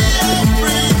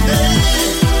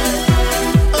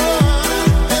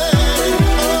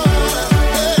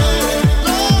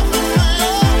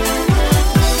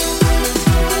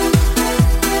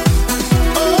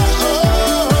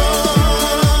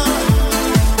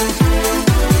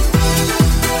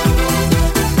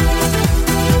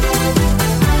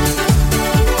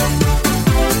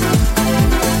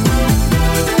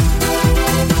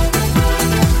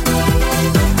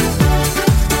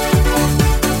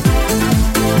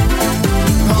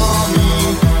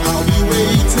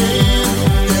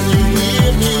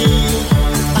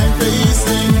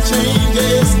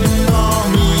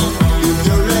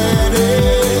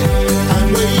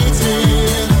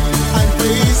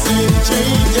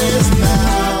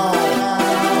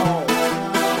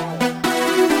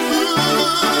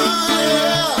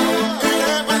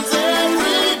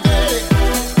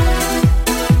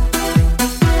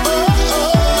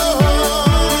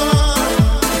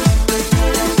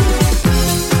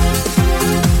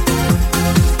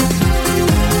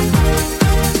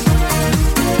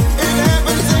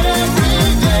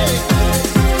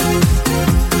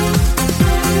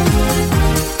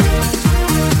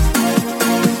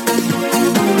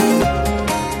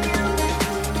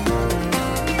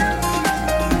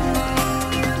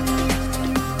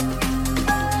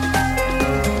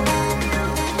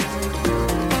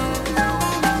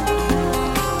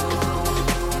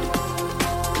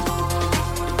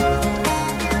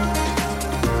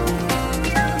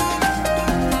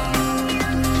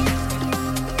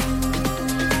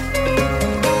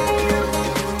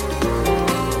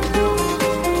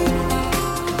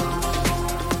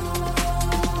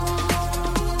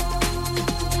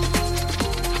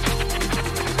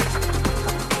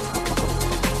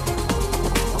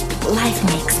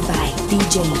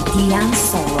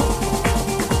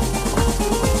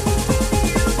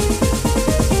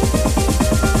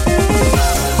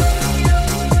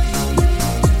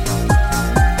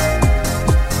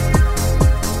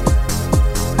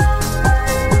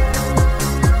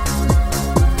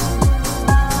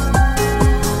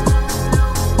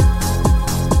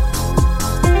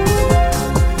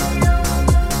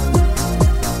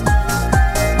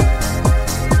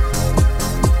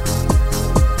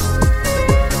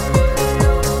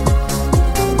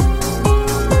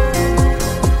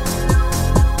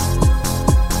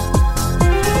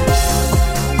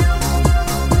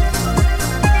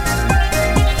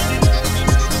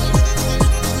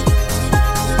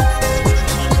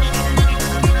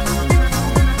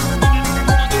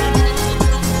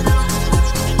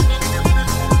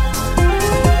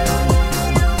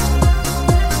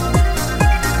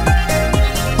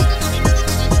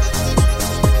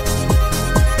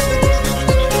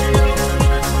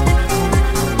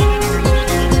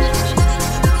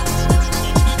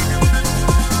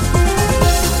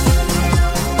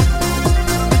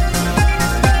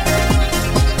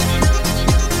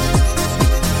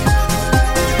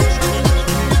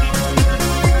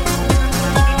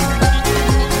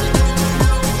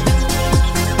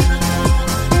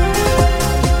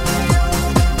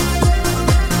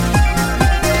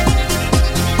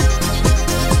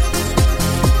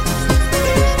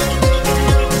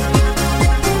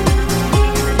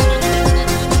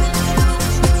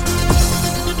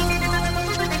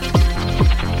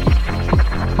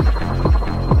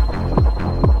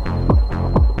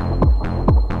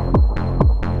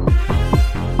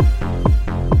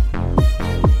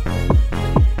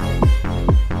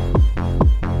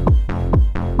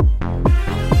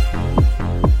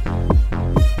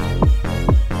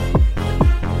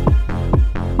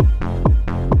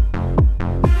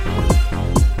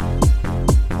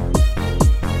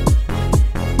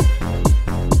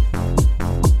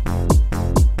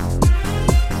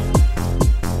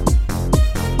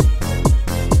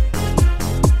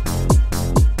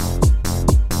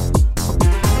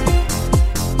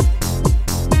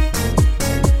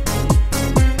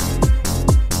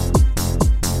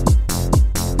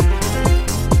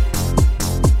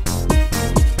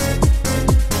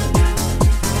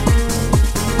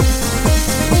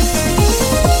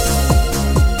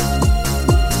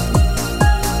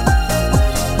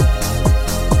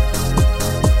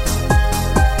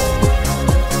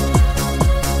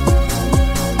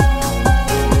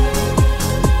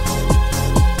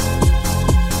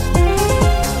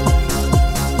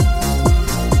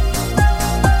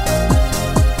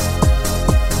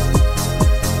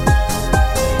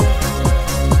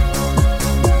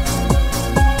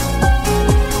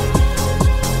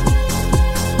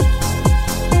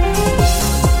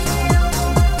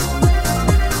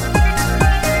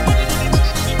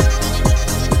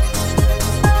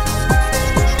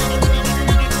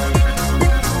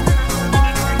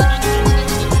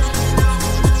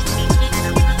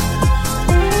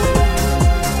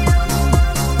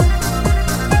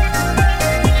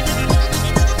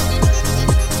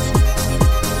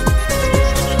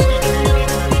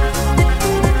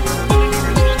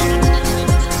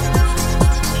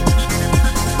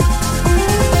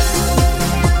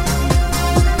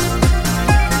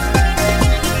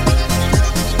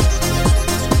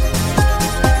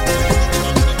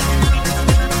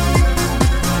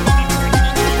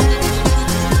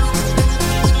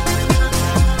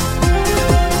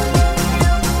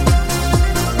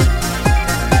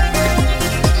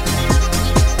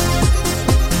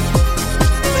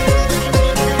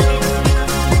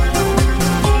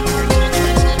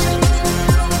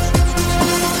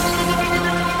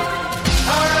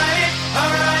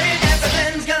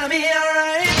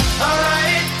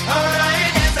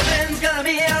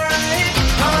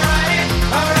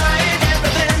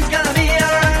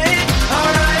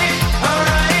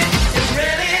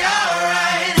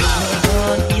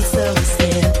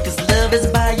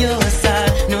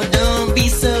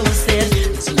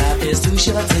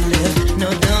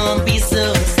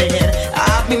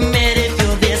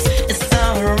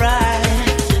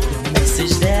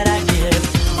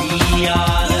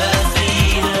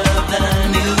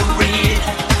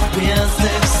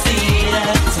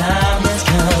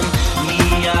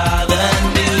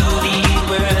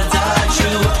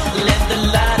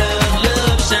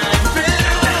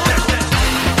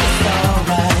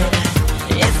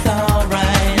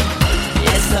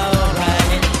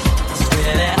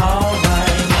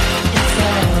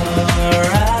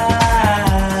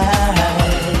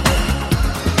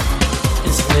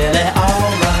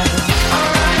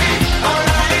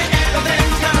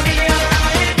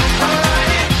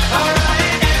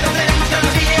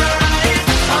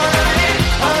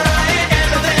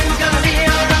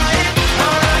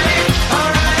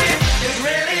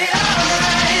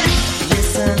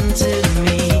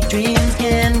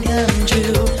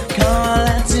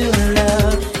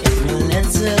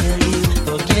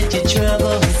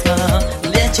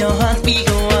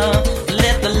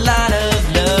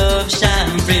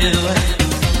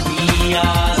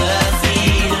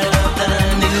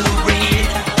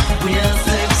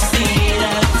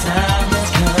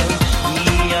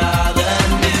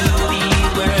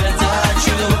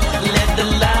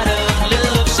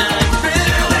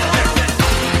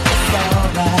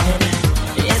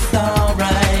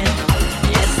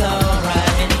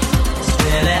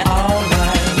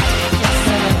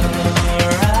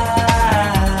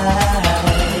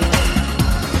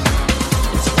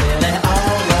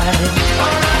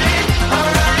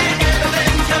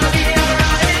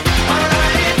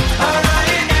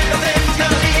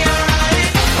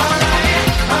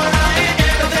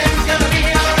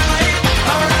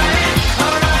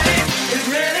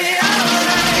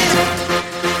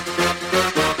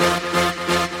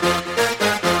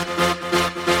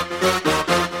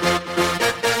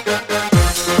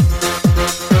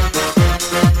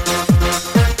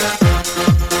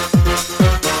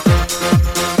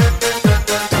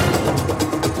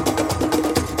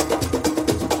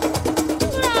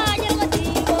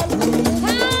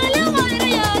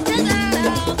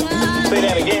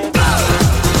 again.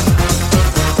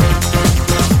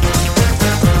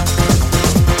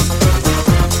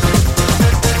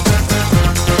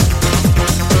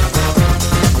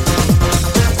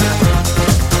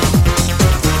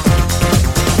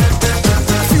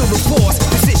 Feel the force,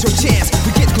 this is your chance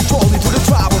to get control into the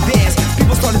tribal dance.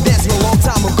 People started dancing a long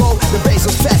time ago. The bass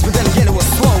was fast, but then again it was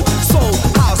slow. Soul,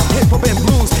 house, hip hop, and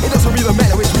blues. It doesn't really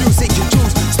matter which music you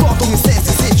choose. Start on your sense,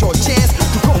 this is your chance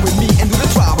to come with me and do the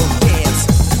tribal dance.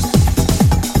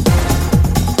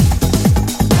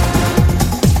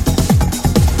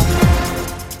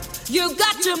 You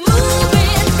got to move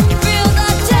it, feel the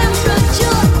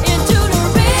temperature into the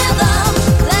rhythm.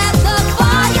 Let the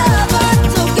fire burn,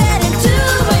 so get into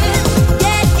it,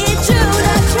 get into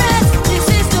the trance. This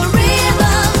is the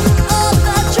rhythm of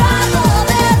the tribal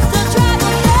dance, the tribal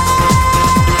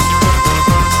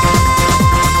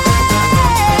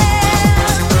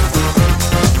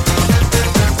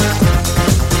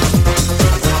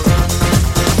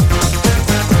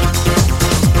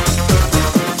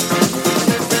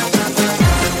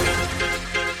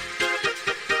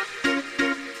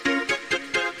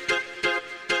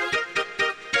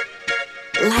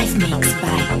Live mix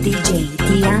by DJ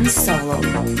Dian Solo.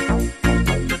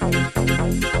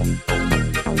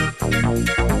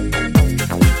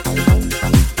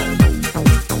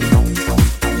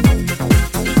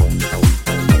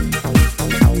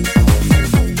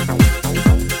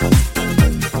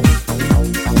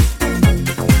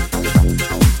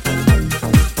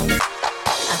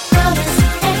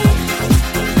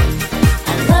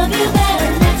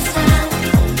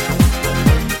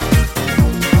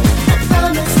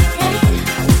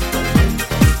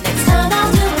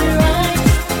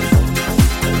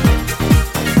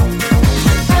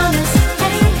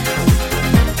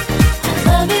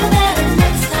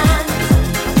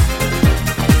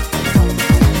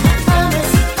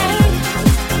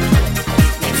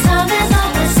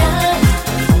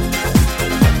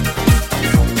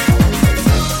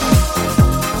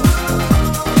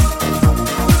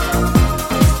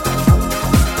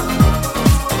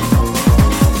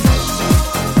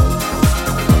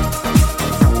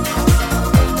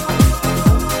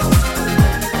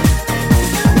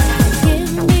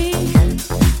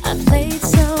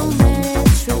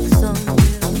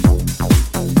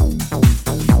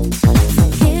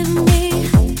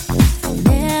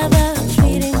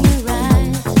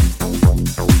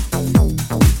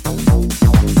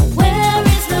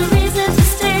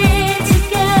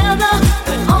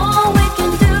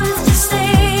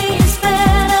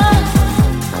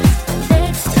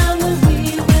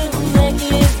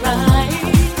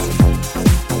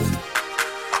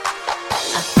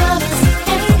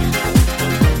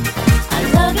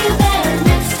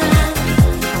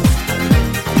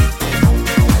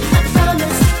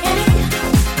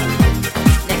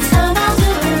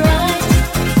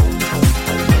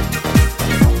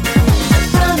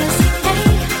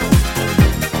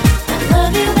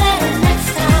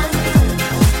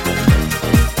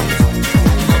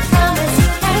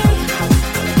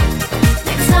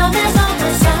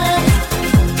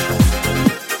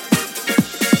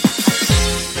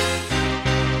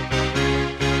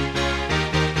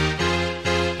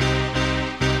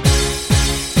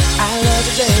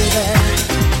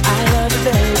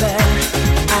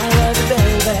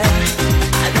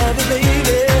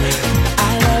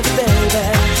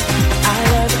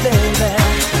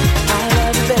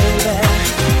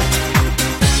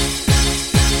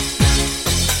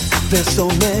 There's so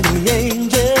many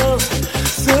angels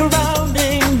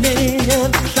surrounding me,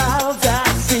 and the clouds I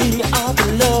see are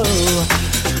below,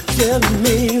 telling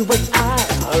me what I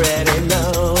already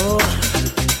know.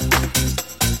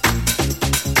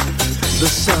 The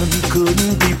sun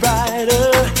couldn't be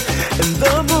brighter, and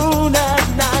the moon at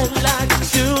night like a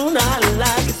tune I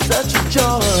like. It's such a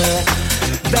joy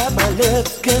that my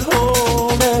lips can't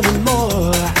hold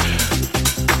anymore.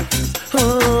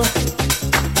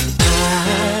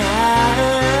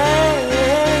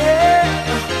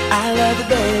 I love you,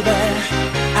 baby.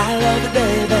 I love you,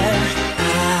 baby.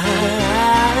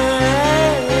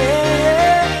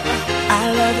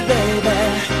 I love you, baby. I love you, baby.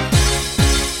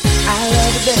 I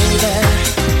love you, baby.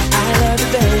 I love you,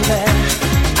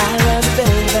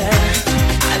 baby.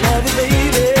 I love you,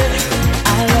 baby.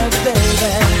 I love you,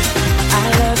 baby. I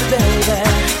love you, baby.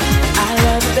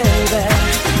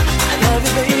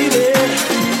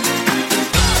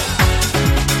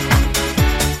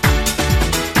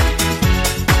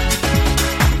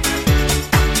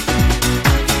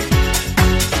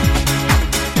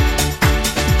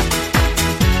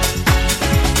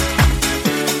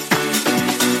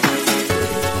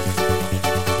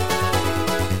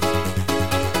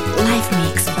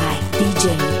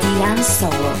 Dian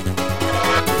Solo.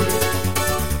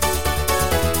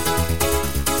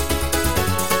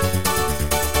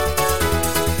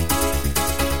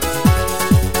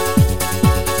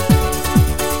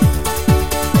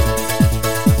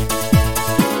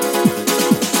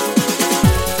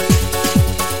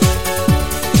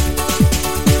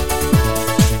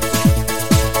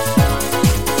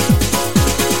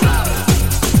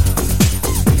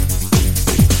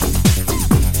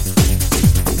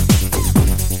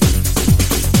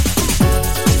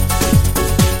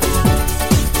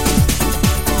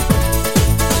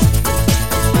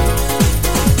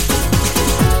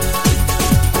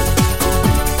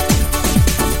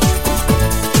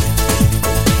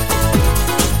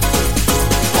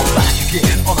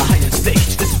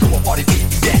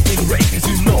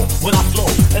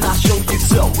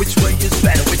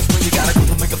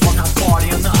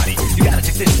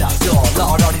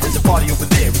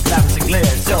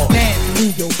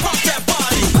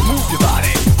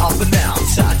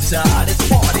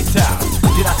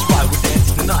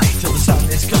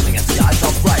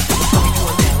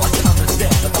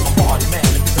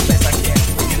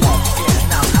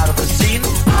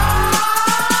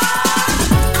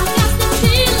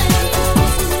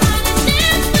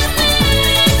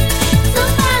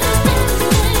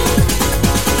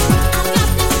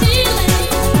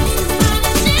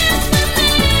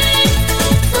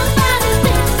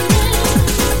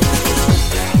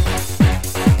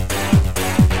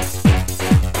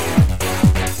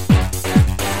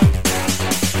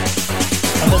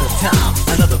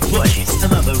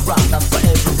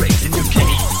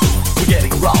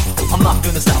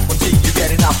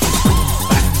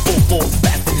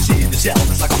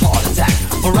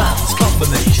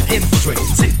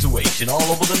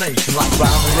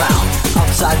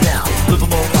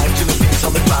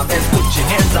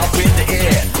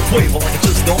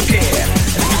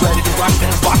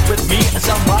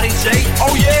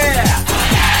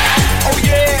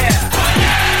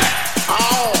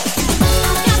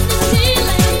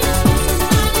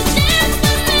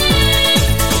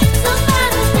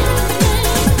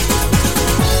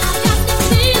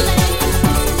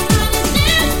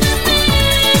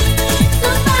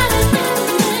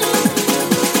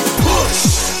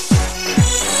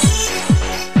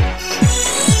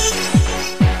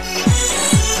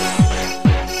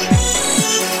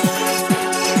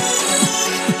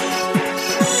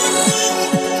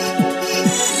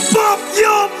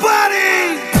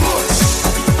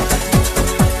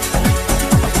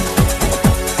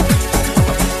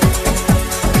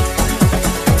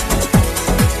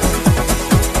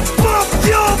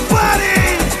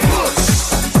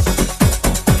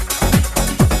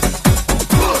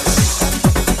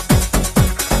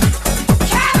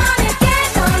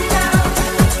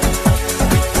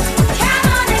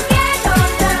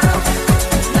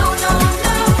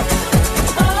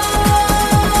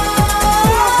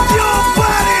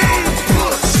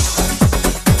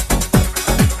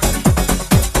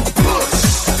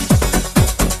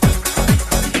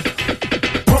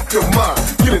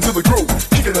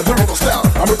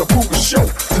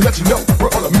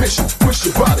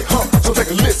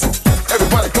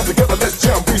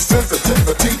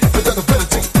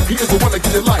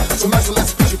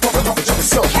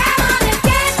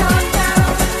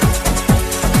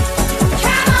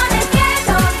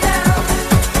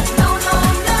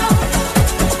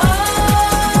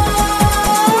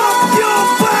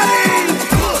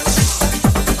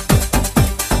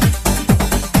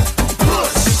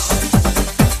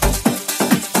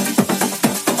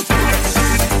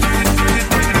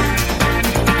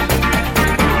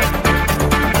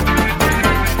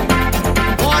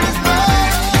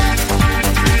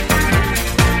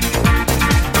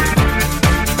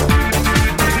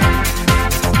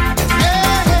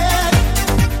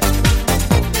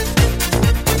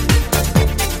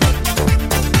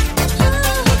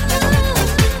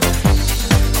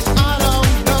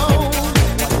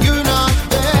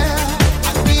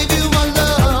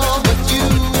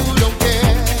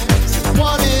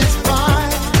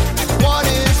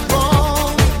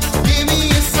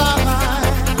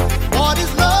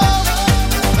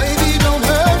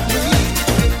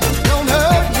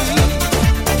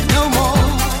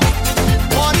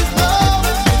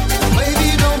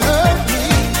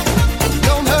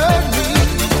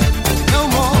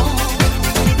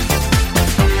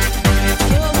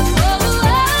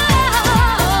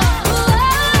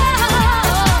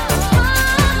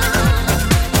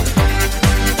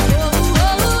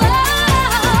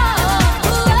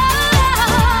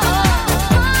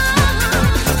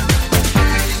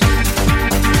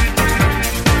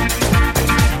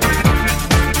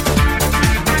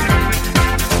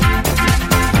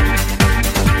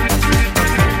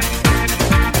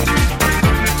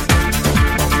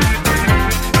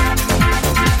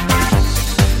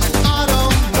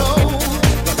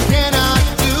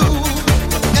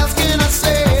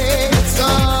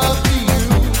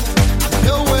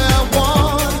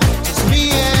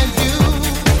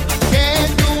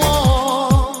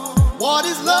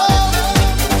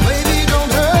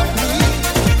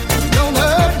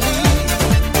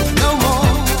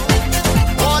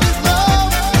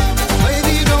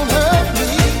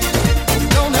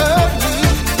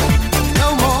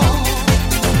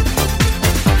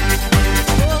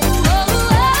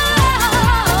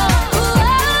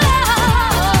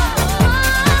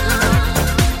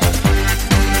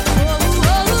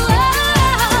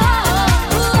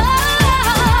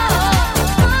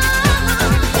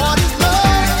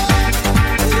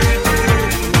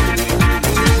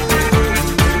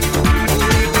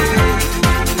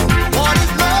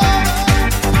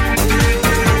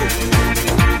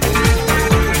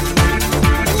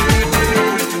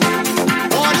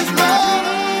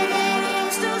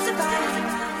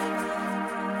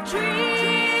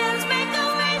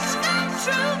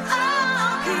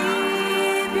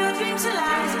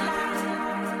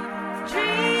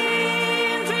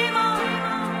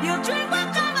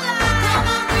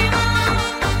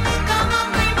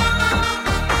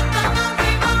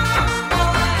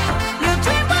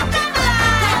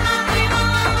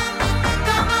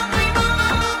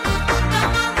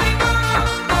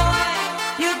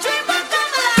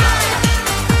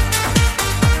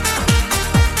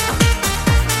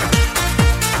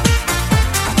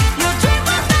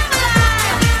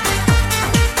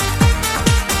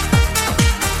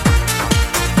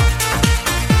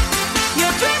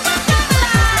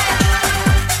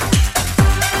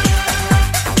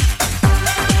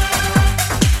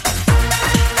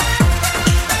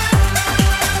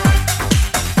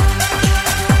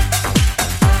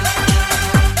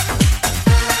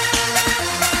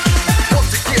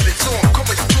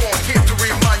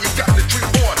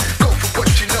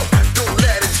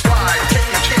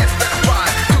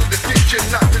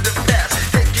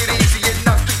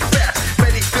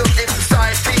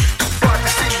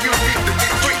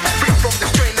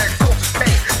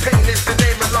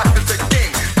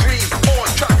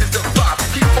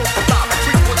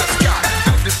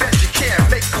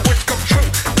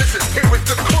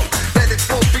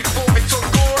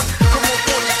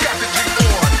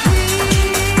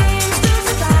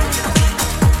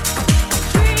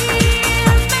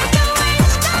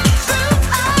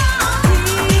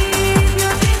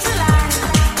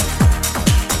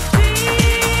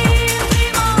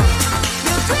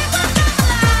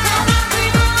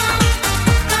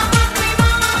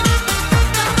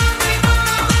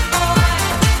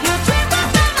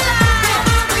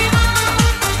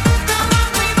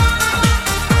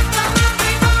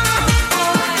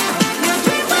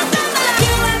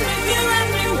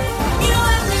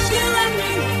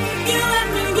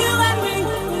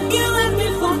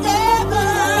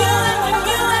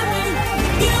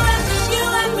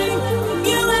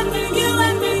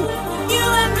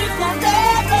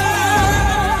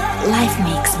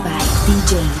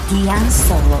 Dian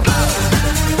Solo.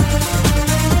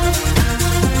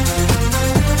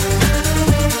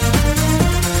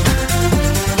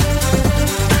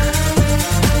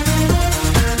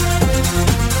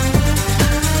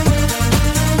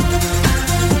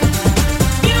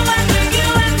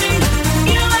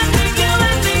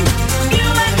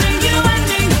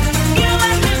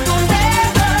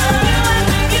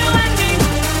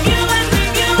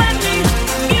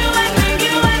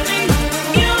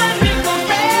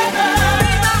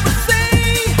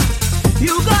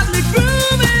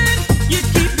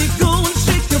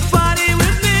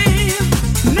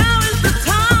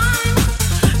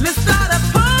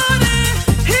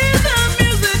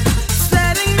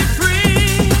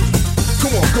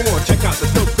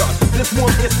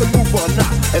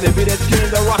 And if it is king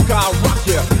the rock, I'll rock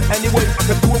ya. Anyway, I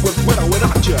can do it with or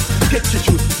without ya. Get your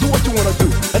juice, do what you wanna do.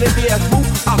 And if you ask who,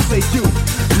 I'll say you.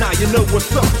 Now you know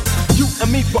what's up. You and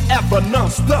me forever,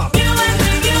 non-stop. You and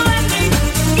me, you and me,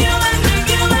 you and me,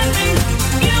 you and me,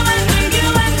 you and me, you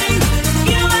and me,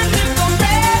 you and me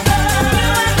forever.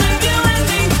 You and me, you and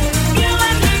me, you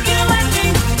and me, you and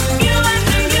me, you and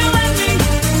me, you and me,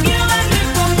 you and me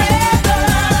forever.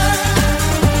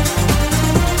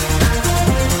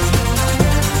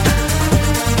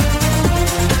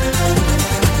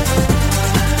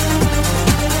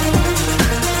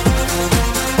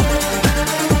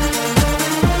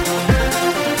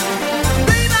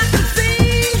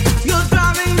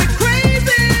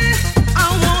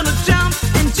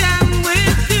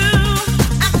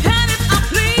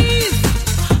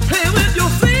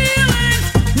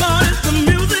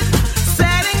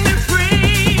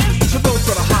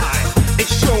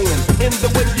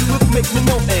 Make me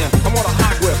know and I'm on a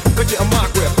high grip, but you're on my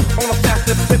grip. On a fast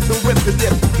tip, tip the rip the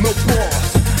dip, no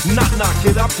pause. Knock,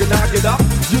 get up, get up.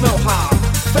 You know how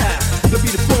fast the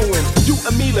beat is flowing. You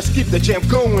and me, let's keep the jam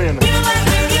going. You and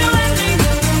me, you and me,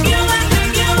 you and me,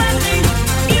 you and me,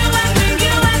 you and me,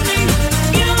 you and me,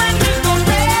 you and me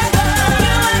forever.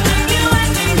 You and me, you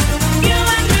and me, you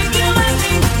and me, you and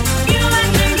me,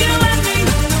 you and me,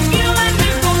 you and me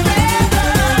forever.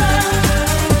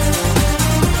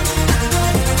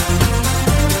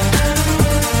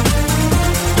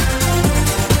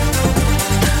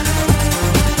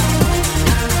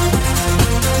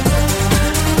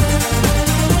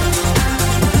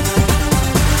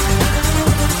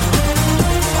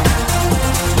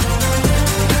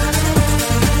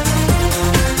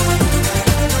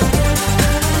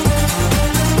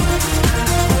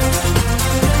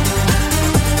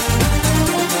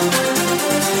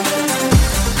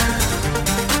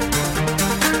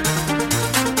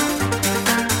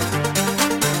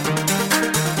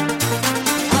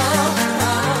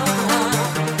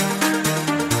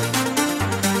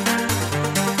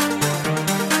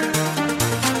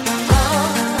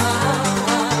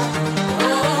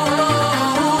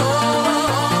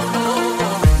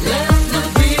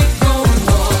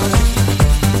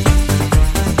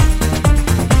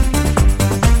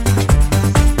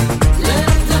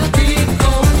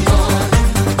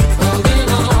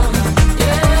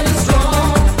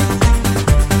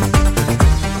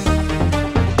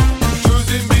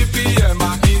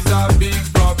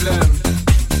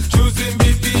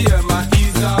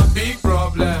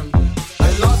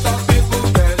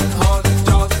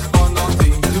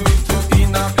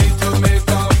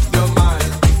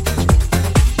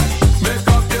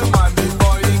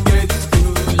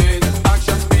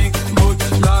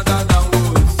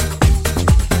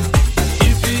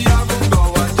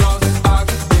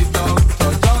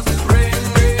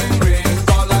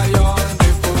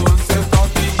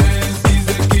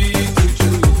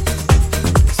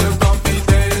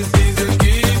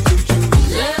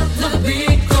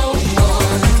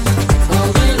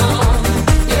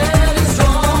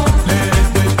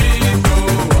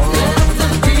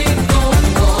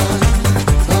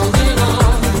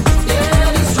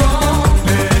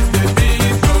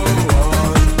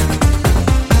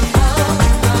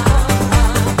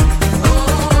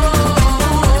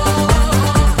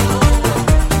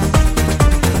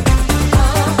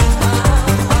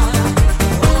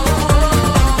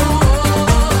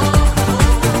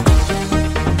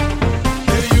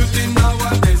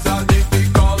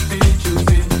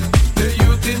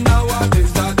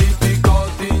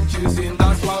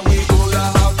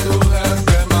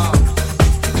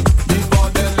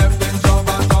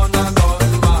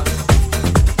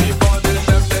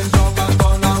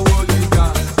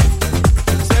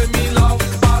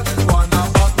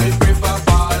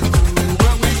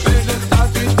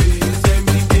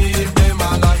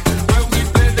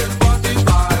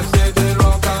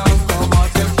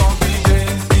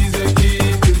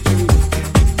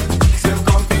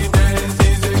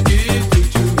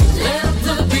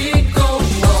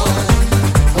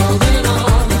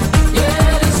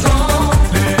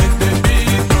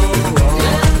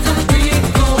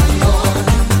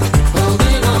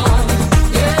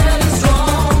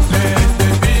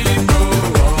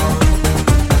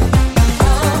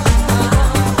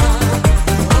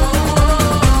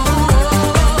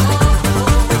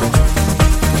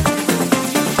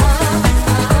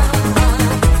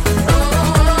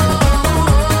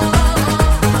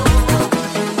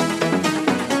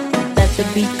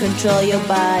 control your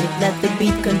body. Let the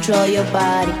beat control your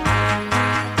body.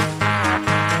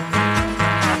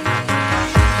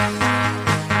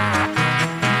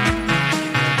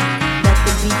 Let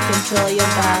the beat control your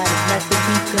body. Let the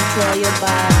beat control your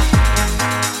body.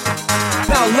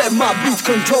 Now let my beat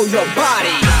control your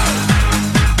body.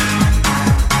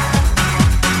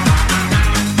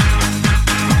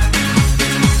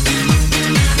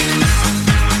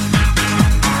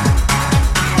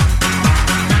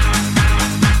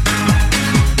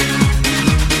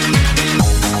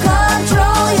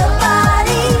 Control your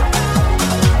body.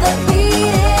 The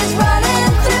beat is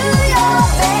running through your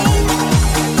veins.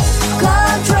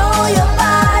 Control your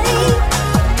body.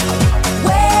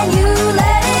 When you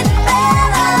let it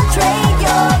penetrate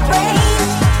your brain.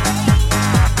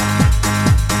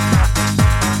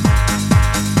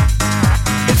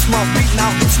 It's my beat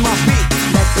now, it's my beat.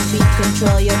 Let the beat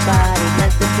control your body.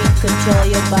 Let the beat control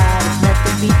your body. Let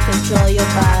the beat control your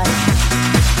body.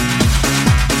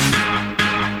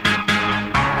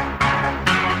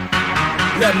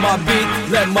 Let my beat,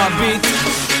 let my beat.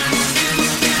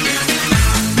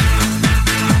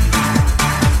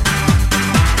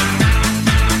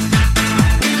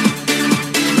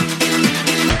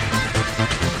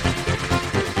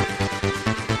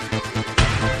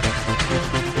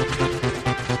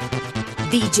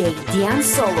 DJ Dian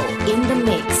Solo in the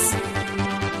mix.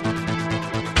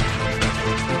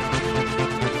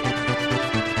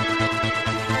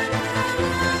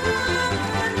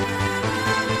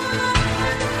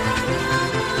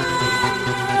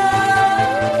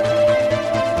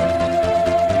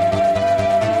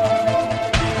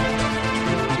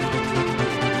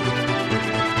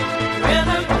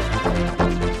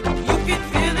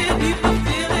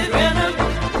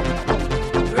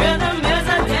 Rhythm is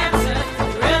a dancer.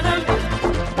 Rhythm,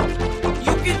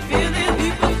 you can feel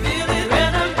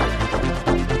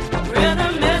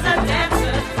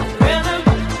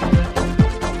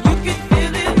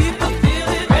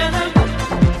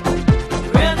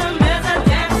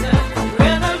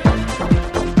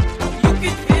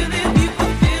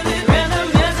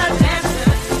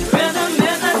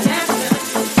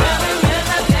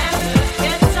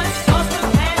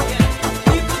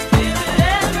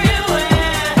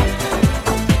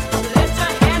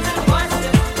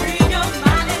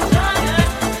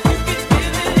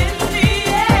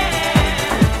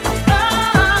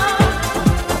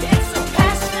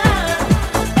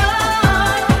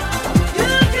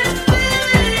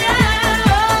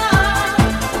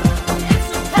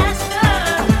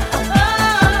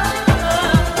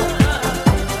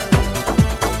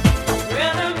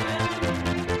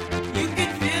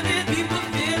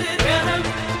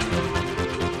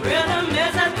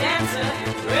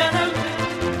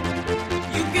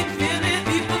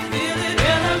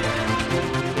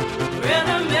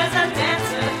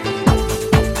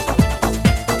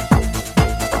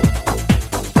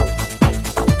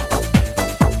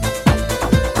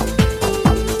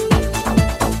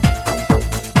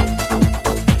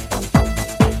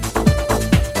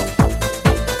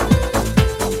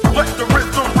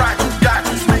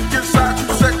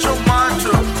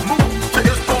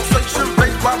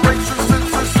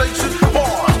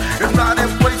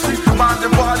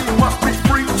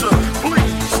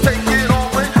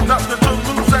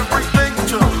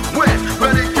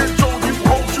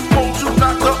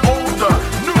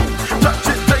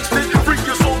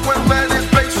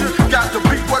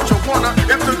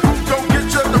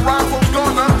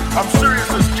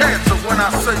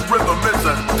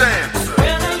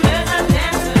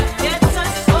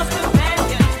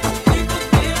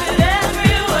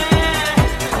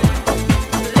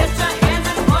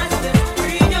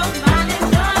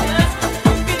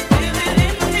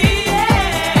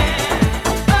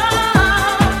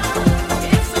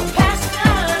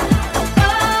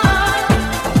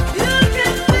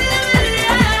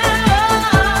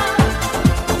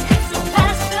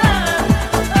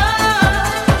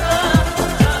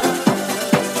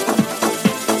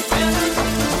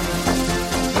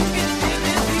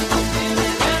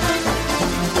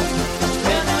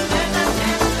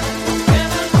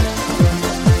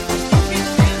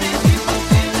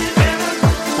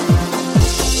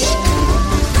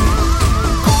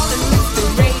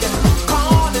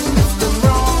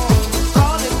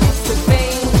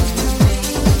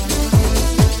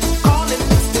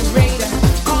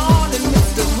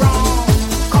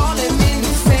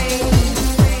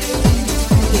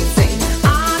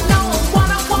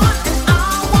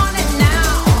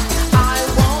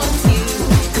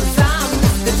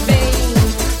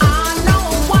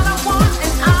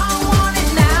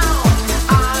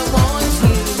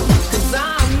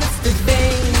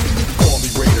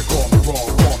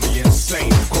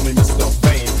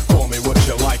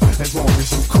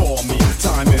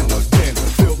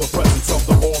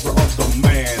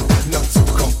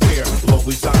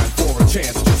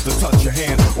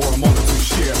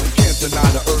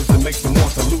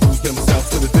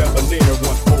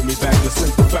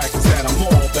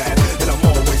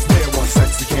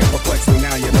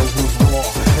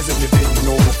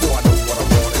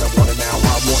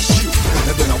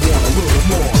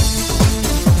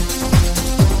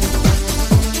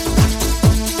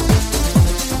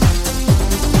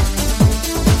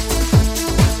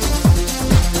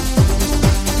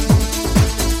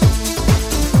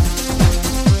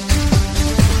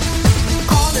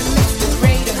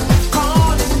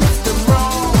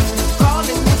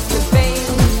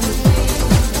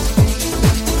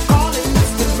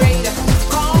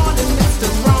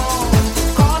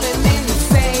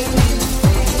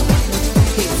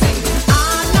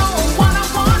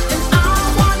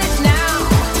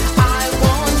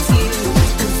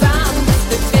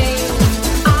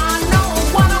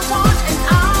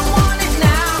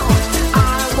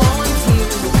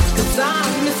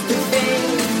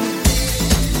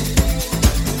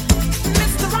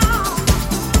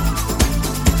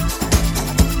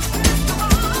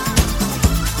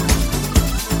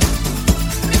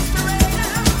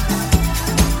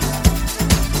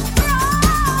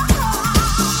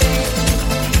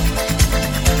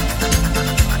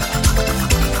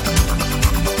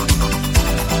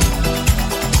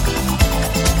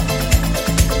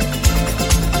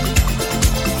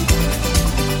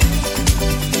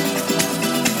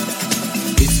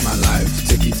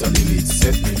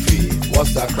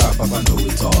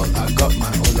got my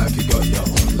own life, you got your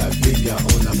own life. Live your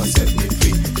own life and set me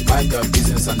free. Mind your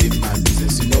business and live my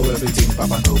business. You know everything,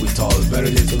 Papa know it all.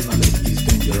 Very little knowledge is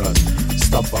dangerous.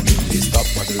 Stop bugging me, stop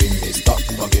bothering me, stop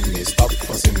bugging me, stop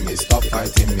fussing me, stop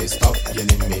fighting me, stop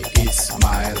yelling me. It's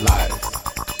my life.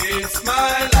 It's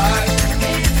my life.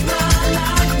 It's my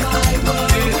life, my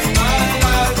world. It's my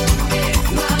life. It's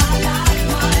my life,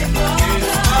 my world. It's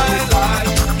my life.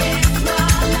 It's my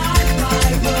life, my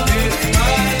world. It's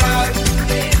my life.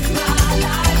 It's my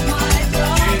life, my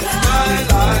world. It's my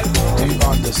life. Do you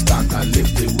understand? I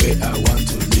live the way I want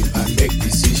to live. I make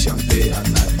decisions day and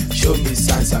night. Show me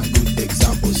signs and good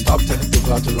examples. Stop telling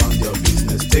people how to run your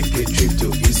business. Take a trip to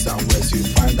east and west. You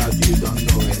find out you don't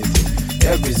know anything.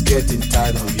 Everybody's getting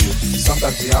tired of you.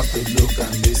 Sometimes you have to look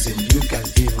and listen. You can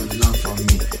even learn from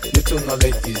me. Little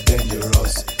knowledge is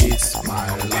dangerous. It's my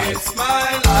life. It's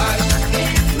my life.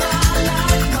 It's my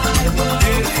life, my world.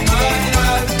 It's my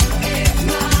life. It's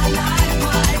my life,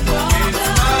 my world. It's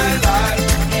my life.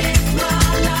 It's my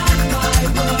life, my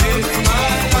world. It's my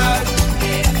life.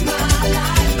 It's my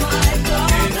life, my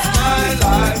world. It's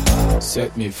my life.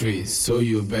 Set me free, so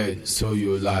you beg, so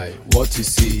you lie. What you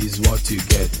see is what you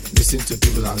get. Listen to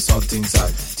people and saw things I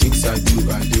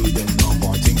do them no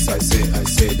more. Things I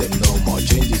say them no more.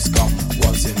 Changes come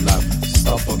once in life.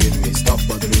 Stop forgiving me, stop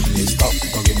bothering me, stop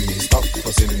bugging me, stop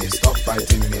fussing me, stop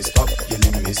fighting me, stop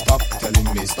yelling me, stop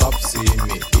telling me, stop seeing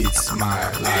me. It's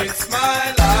my life. It's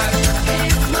my life.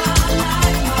 It's my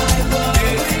life, my world.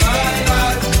 It's my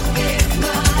life. It's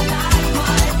my life,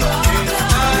 my world. It's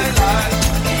my life.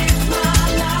 It's my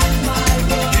life, my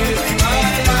world. It's my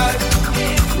life.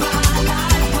 It's my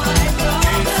life, my world.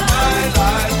 It's my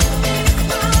life.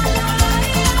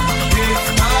 It's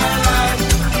my life.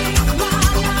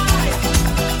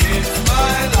 It's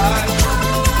my life.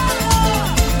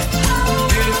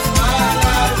 It's my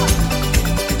life.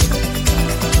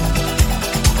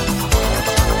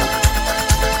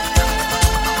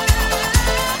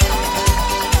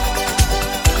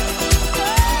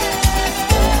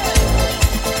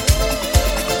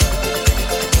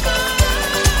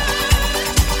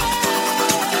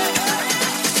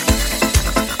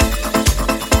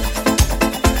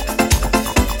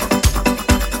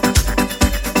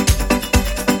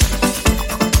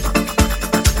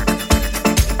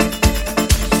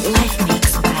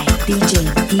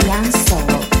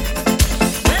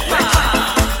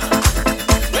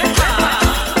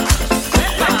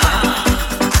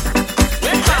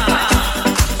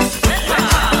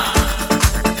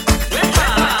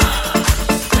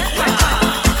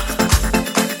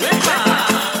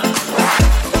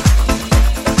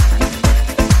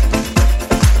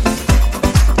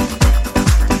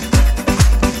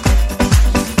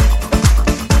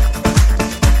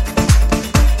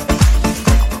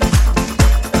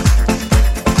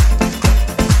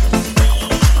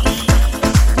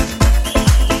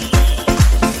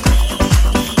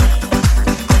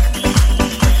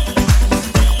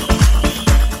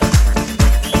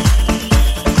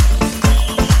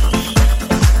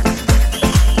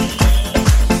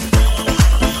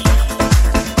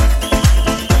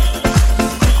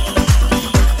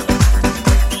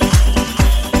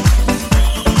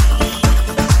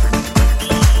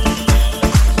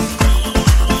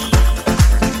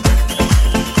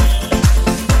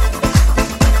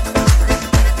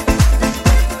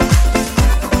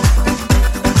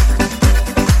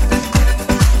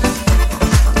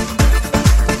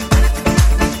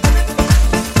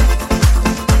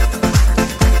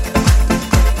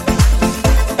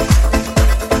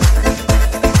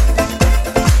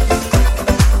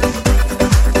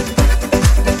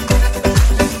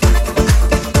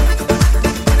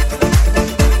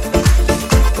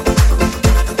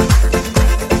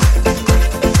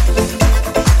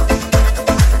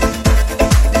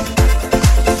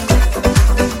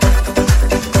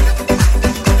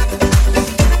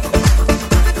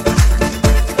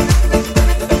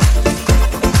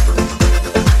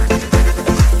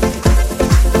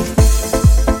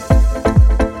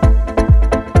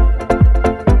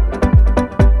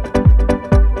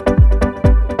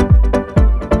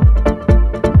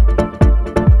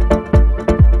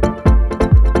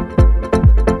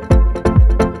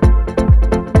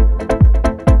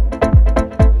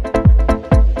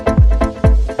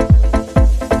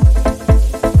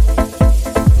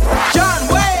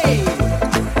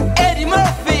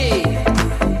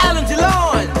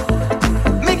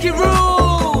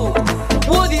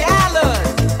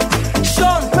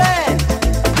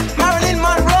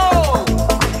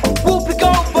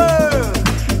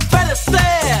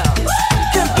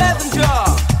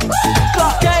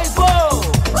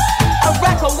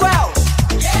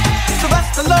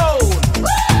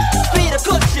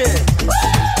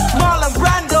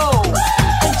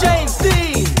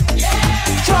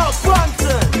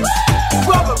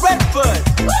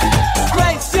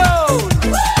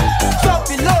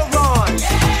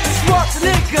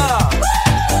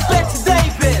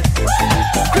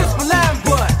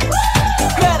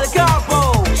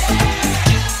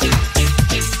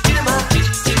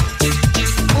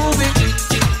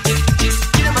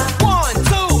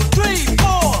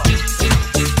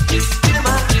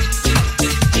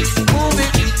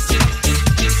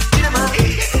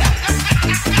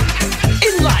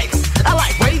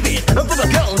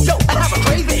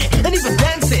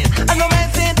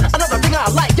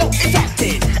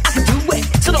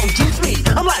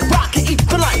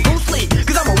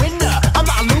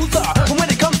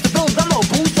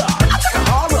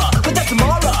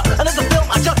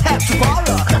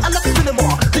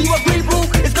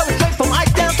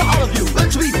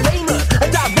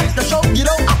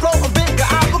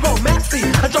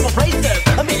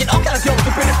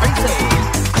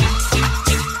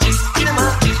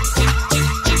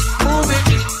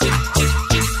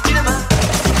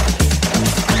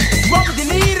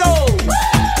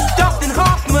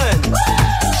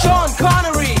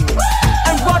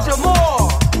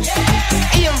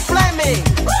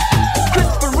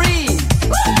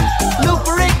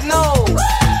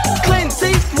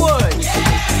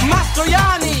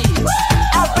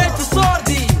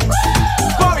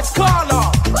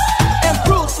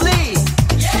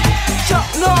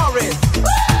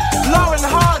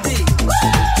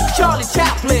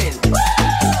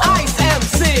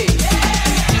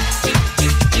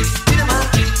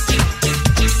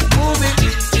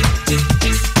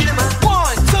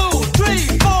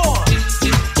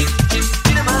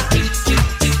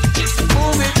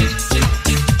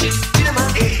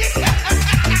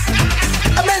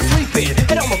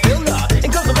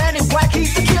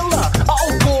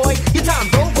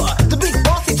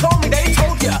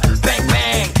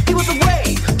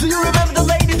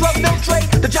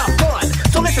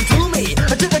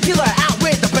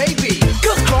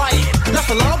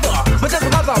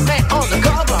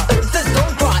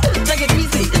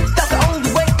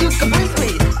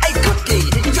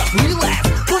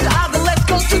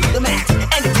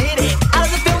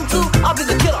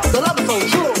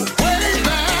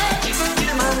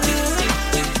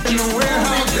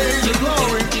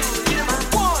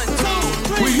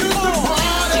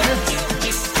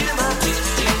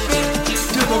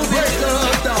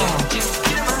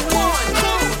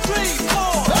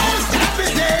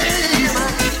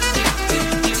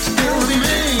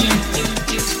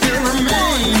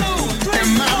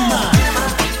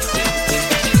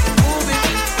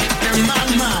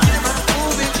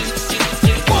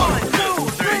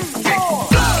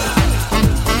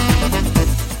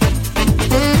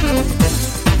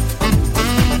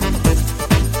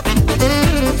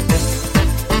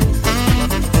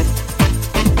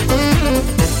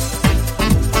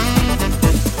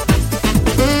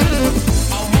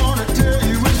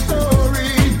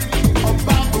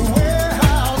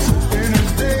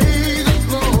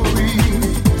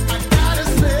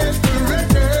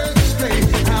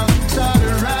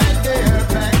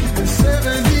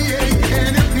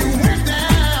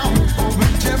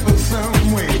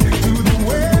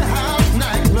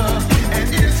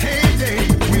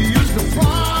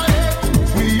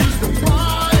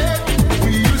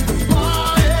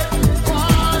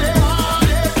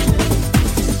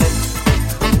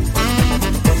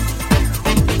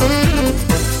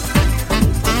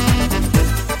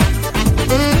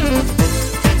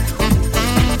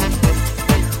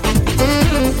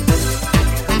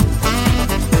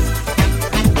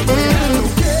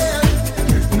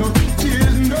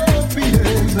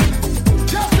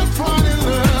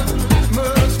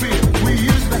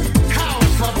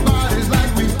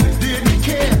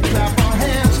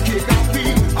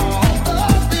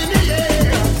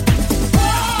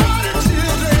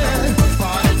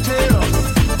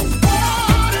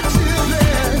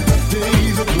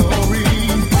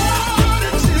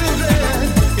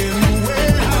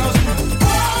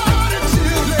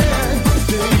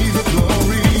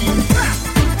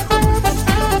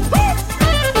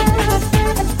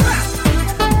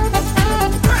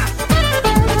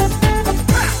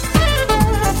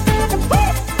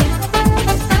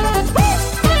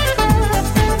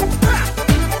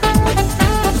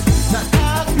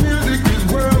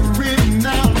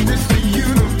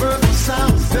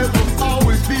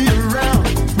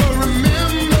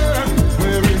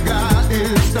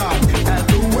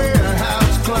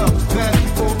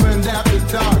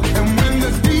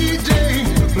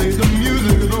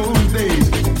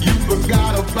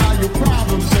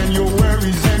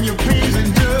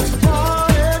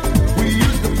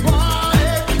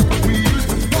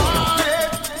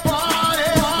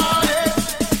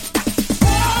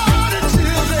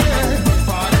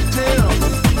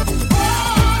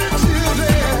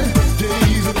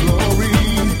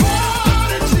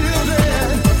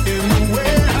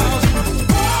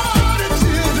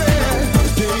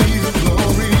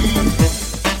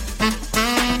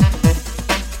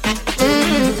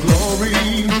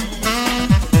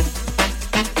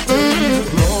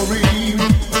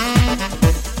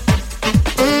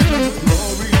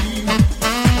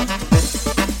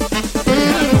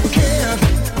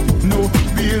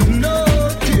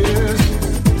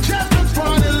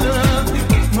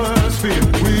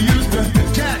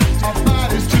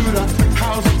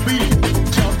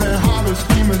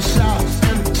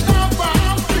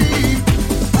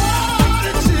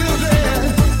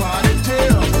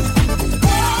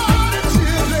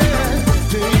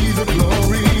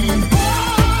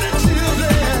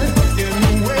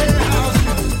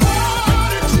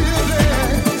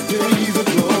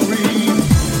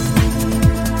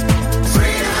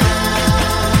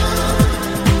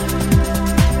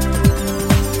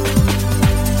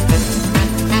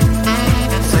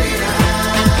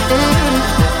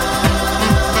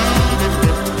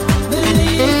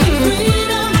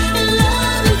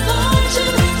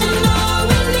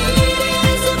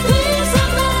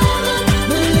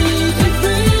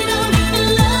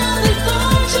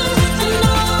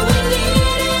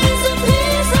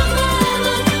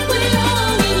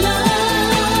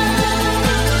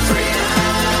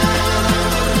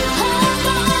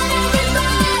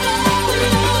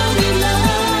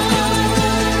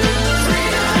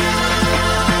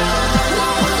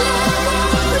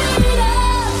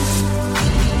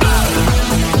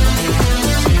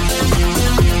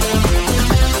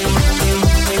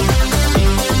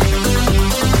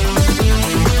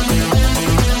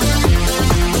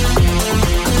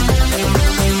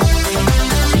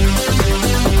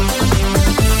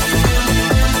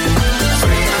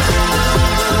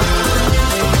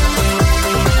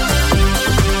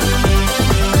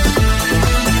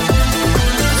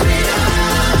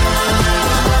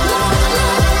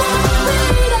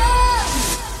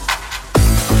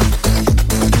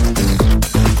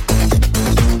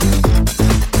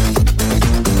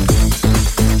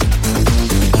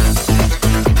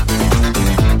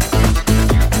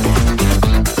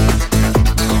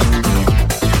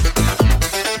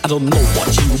 don't know what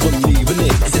you believe in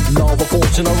it. Is it love or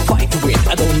fortune or right to win?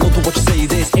 I don't know what you say,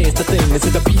 this is the thing. Is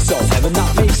it a piece of heaven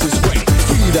that makes us great?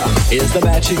 Freedom is the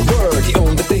magic word, the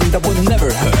only thing that will never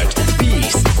hurt.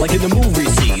 Peace, like in the movie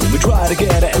scene, we try to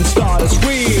get it and start a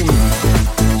scream.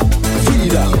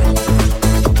 Freedom,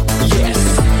 yes,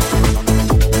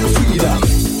 freedom.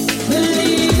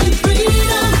 Believe in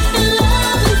freedom, in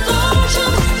love and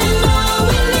fortune, and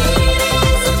all we need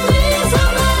is a piece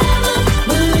of heaven.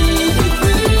 Believe in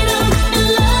freedom, in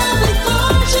love and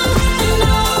fortune, and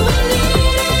all we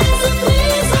need is a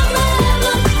piece of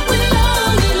heaven. We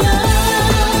all need love.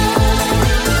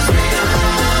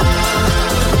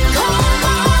 Come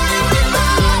on,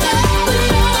 everybody, we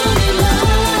all need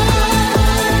love.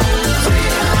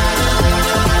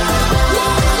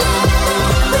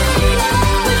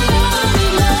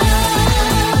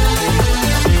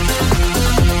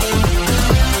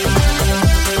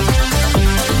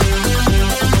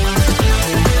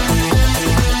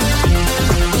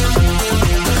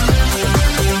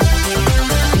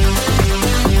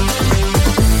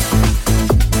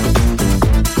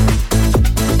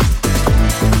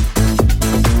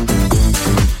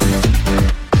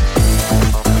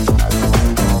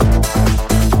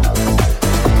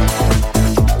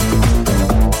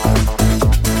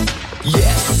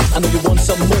 Yes, I know you want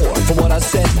some more from what I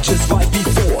said just right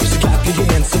before. So clap your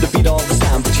hands to the beat of the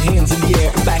sound. Put your hands in the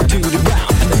air and back to the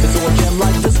ground. And never saw a jam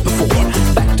like this before.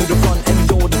 Back to the front and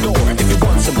door to door. If you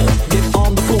want some more, get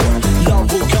on the floor.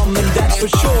 Love will come and that's for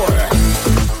sure.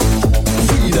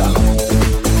 Freedom,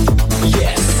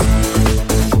 yes,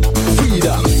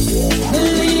 freedom.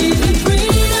 Believe in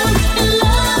freedom, in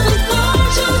love and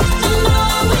fortune, and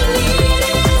all we need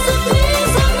is a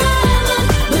piece of heaven.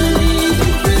 Believe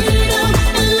in freedom,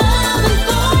 in love and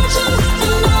fortune,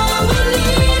 and all we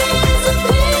need is a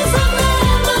piece of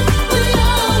heaven. We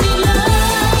all need love.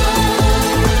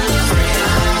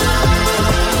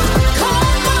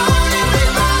 Come on,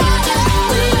 everybody,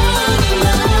 we all need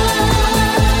love.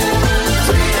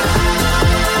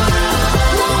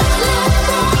 Let's live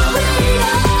for freedom.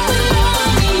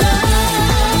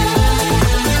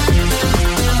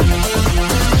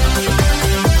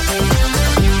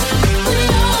 We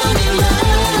all need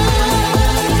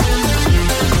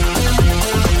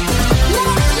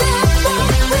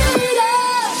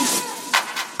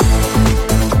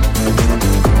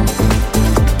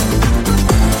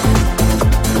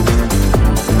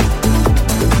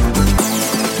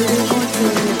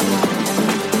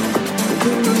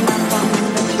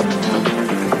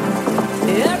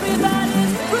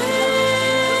Everybody's free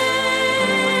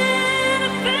to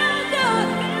feel good.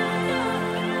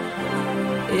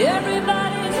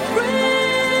 Everybody's free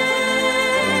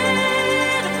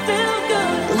to feel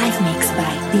good. Live mix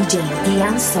by DJ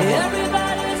Dian Solo.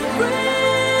 Everybody's free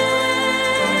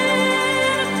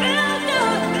to feel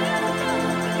good.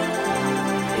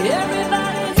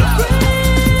 Everybody's free.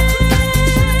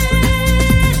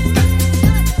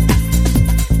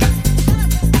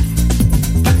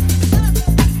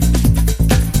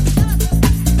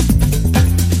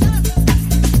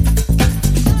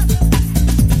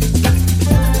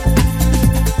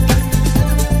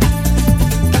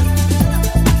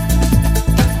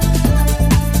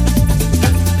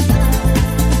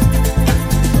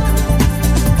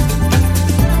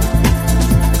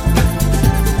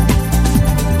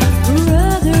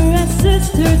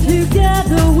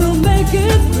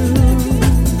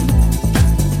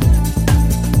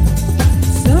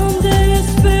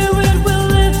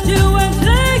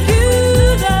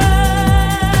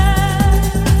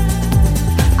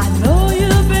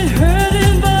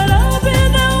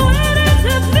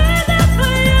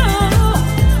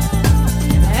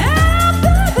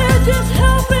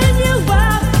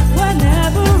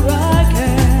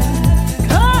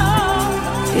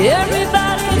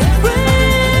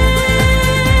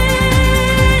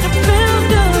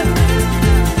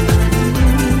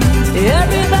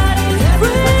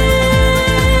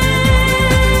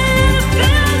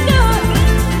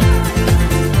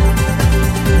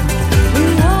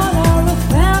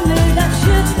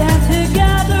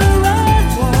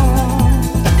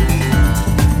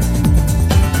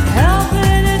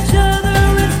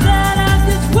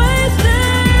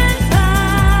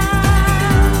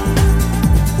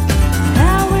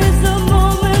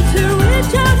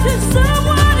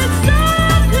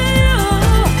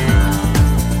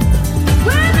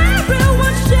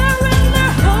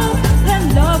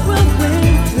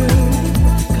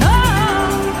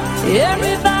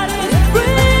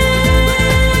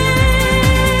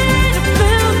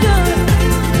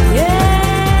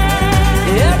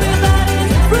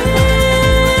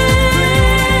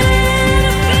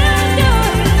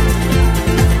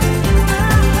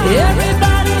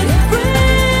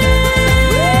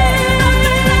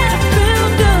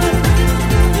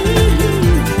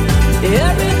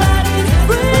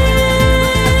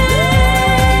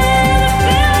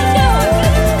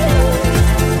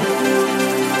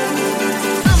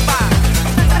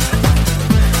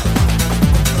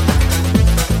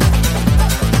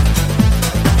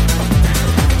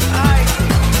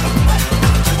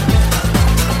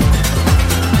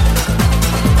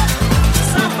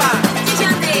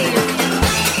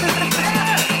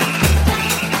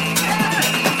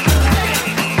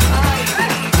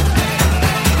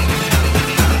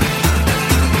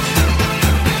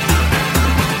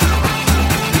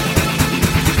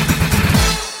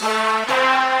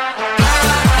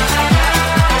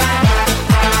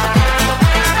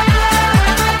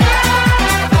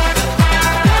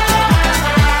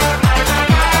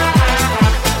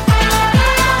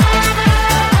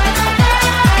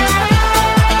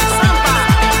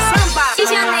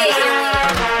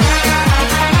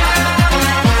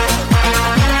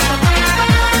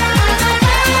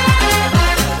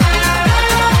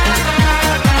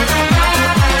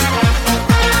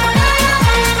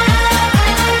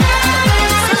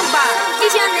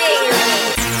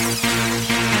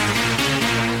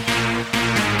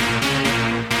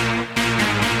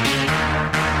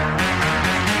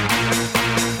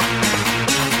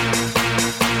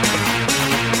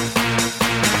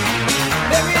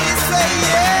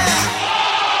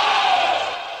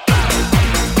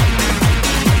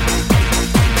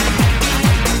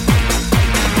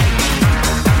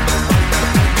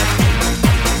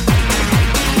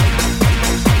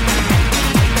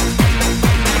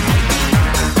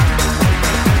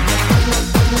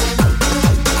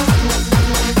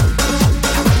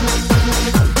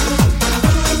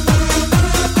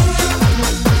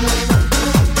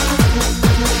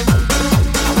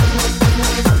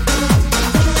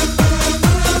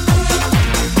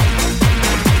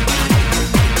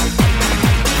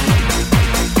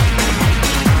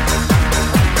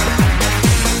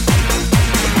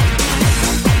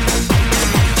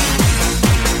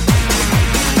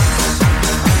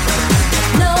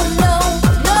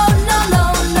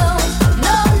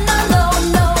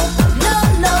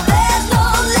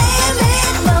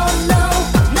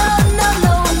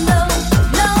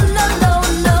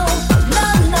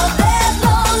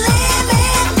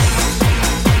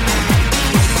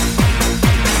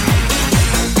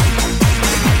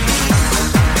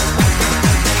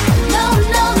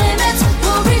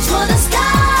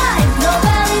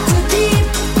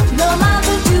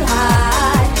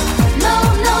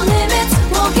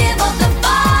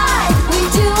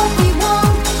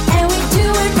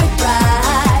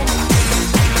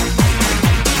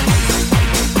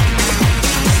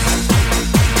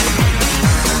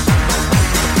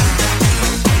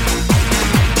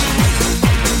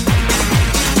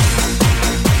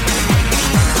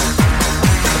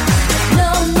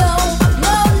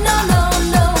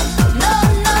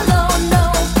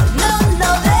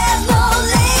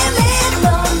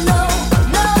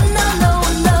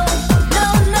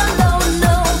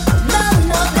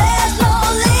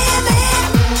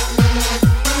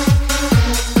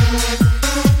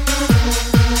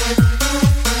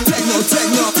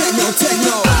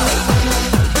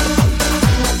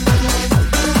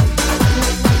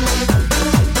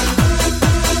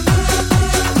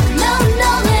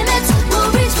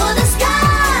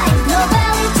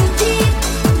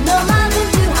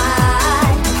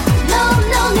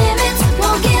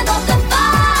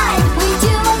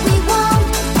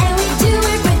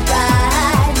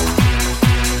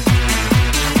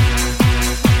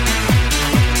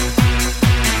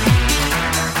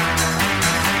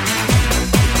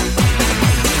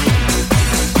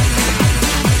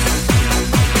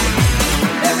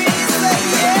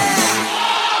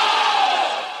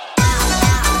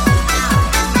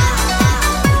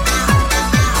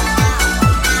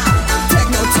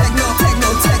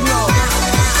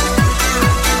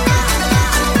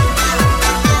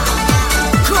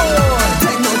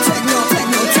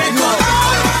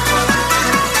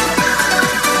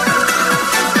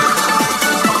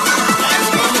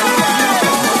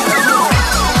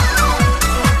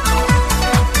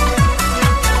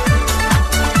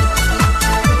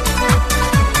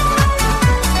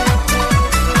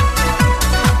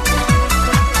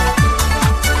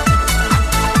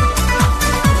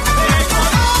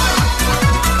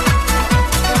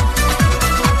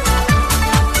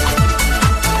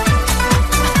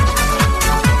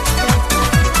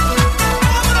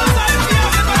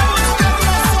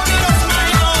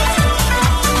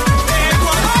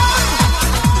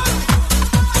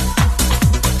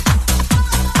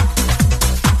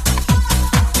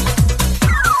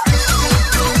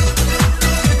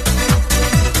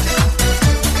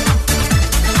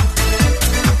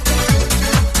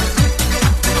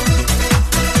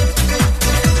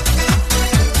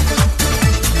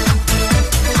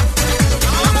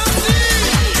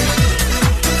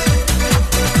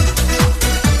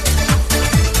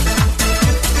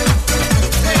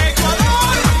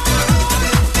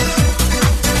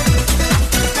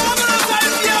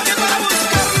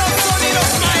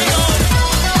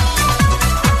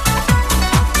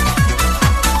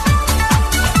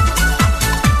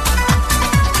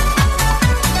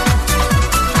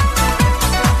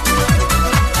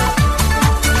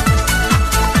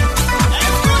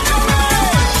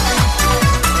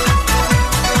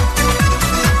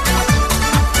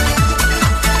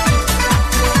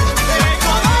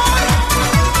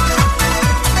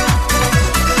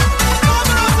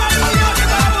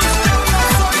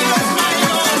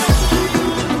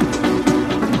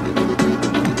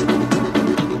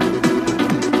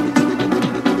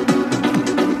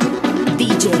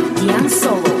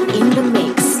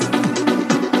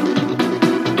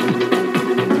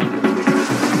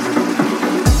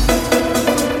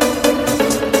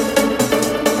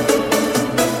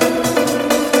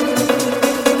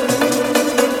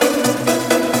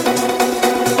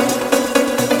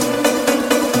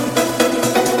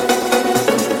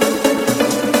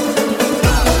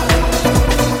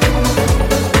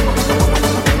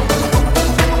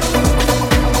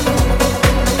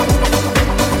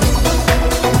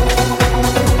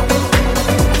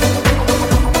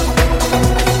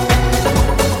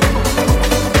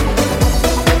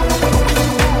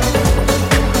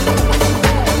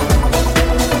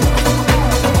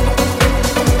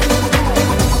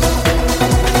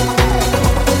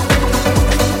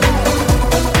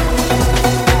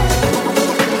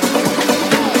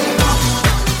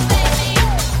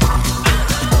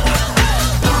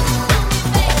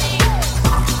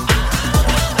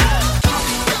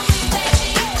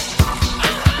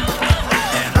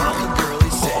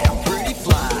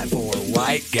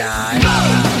 white guy.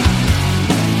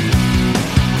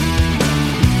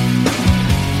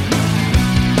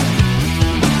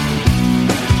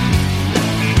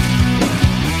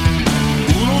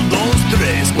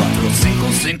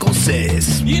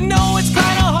 You know it's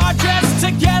kinda hard just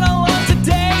to get along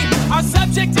today. Our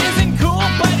subject isn't cool,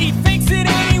 but he fakes it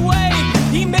anyway.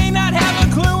 He may not have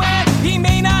a clue and he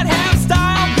may not have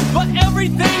style, but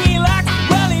everything he lacks,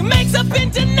 well, he makes up in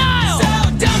denial. So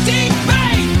don't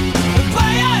debate,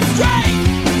 play us straight.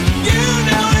 You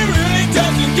know he really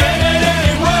doesn't get it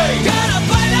anyway. Gotta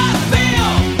play the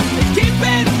field and keep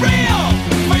it real.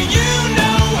 For you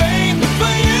know way,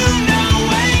 for you know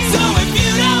way. So if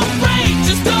you don't break,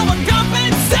 just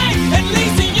overcompensate. At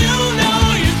least you know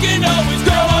you can always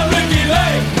go on Ricky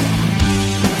Lake.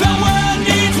 The world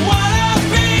needs one of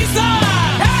these.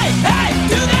 Hey, hey,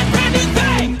 do that brand new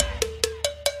thing.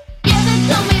 Give it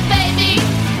to me, baby.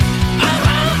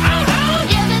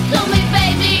 Give it to me,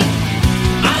 baby.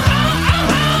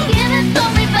 Give it to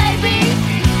me, baby.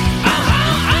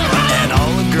 And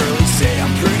all the girls say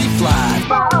I'm pretty fly.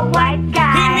 For a white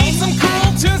guy. He needs some cool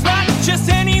tunes, not just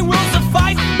any will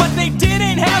suffice. But they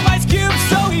didn't have ice cubes,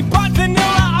 so he bought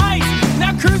vanilla ice.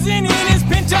 Now cruising in his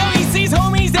Pinto, he sees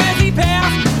homies as he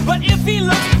passed. But if he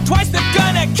looks twice, they're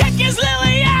gonna kick his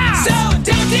lily ass. So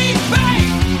don't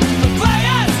debate, play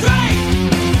us straight.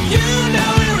 You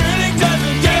know he really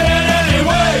doesn't get it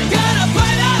anyway. Gotta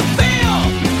play the field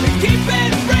and keep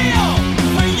it real.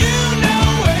 For you know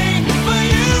way, for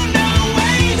you know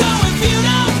way. So if you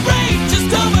don't break, just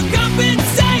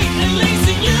overcompensate. At least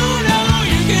you know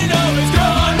you can always go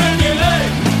on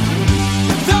regulate.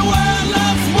 The world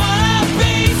loves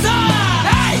wannabes.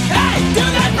 Hey, hey, do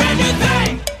that brand new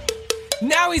thing.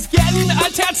 Now he's getting a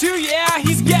tattoo, yeah,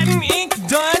 he's getting ink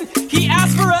done. He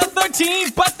asked for a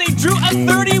 13, but they drew a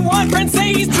 31. Friends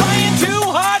say he's trying too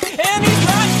hard, and he's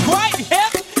not quite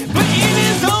hip. But in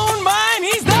his own mind,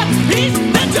 he's the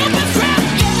dopest rap.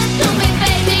 Give it to me,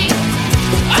 baby.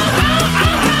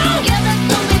 Give it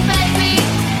to me, baby.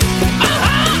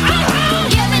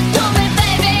 Give it to me,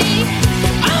 baby.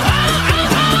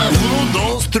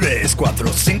 1, 2, 3, 4, 5,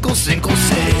 5,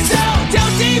 6. So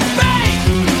don't debate,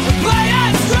 play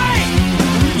us straight.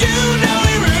 You know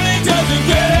he really doesn't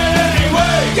get it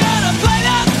anyway. Gotta play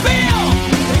the field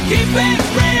and keep it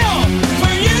real.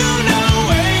 For you know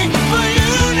way, for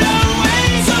you know way.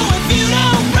 So if you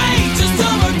don't break, just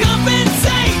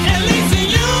overcompensate. At least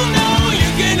you know you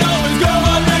can always go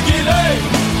on regulate.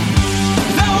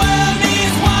 The world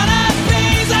needs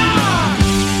wannabes.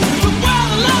 The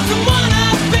world loves some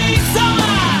wannabes. So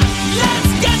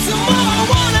let's get some more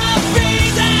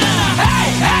wannabes. Hey,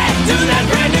 hey, do that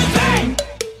brand new thing.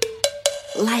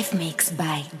 Live mix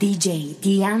by DJ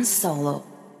Dian Solo.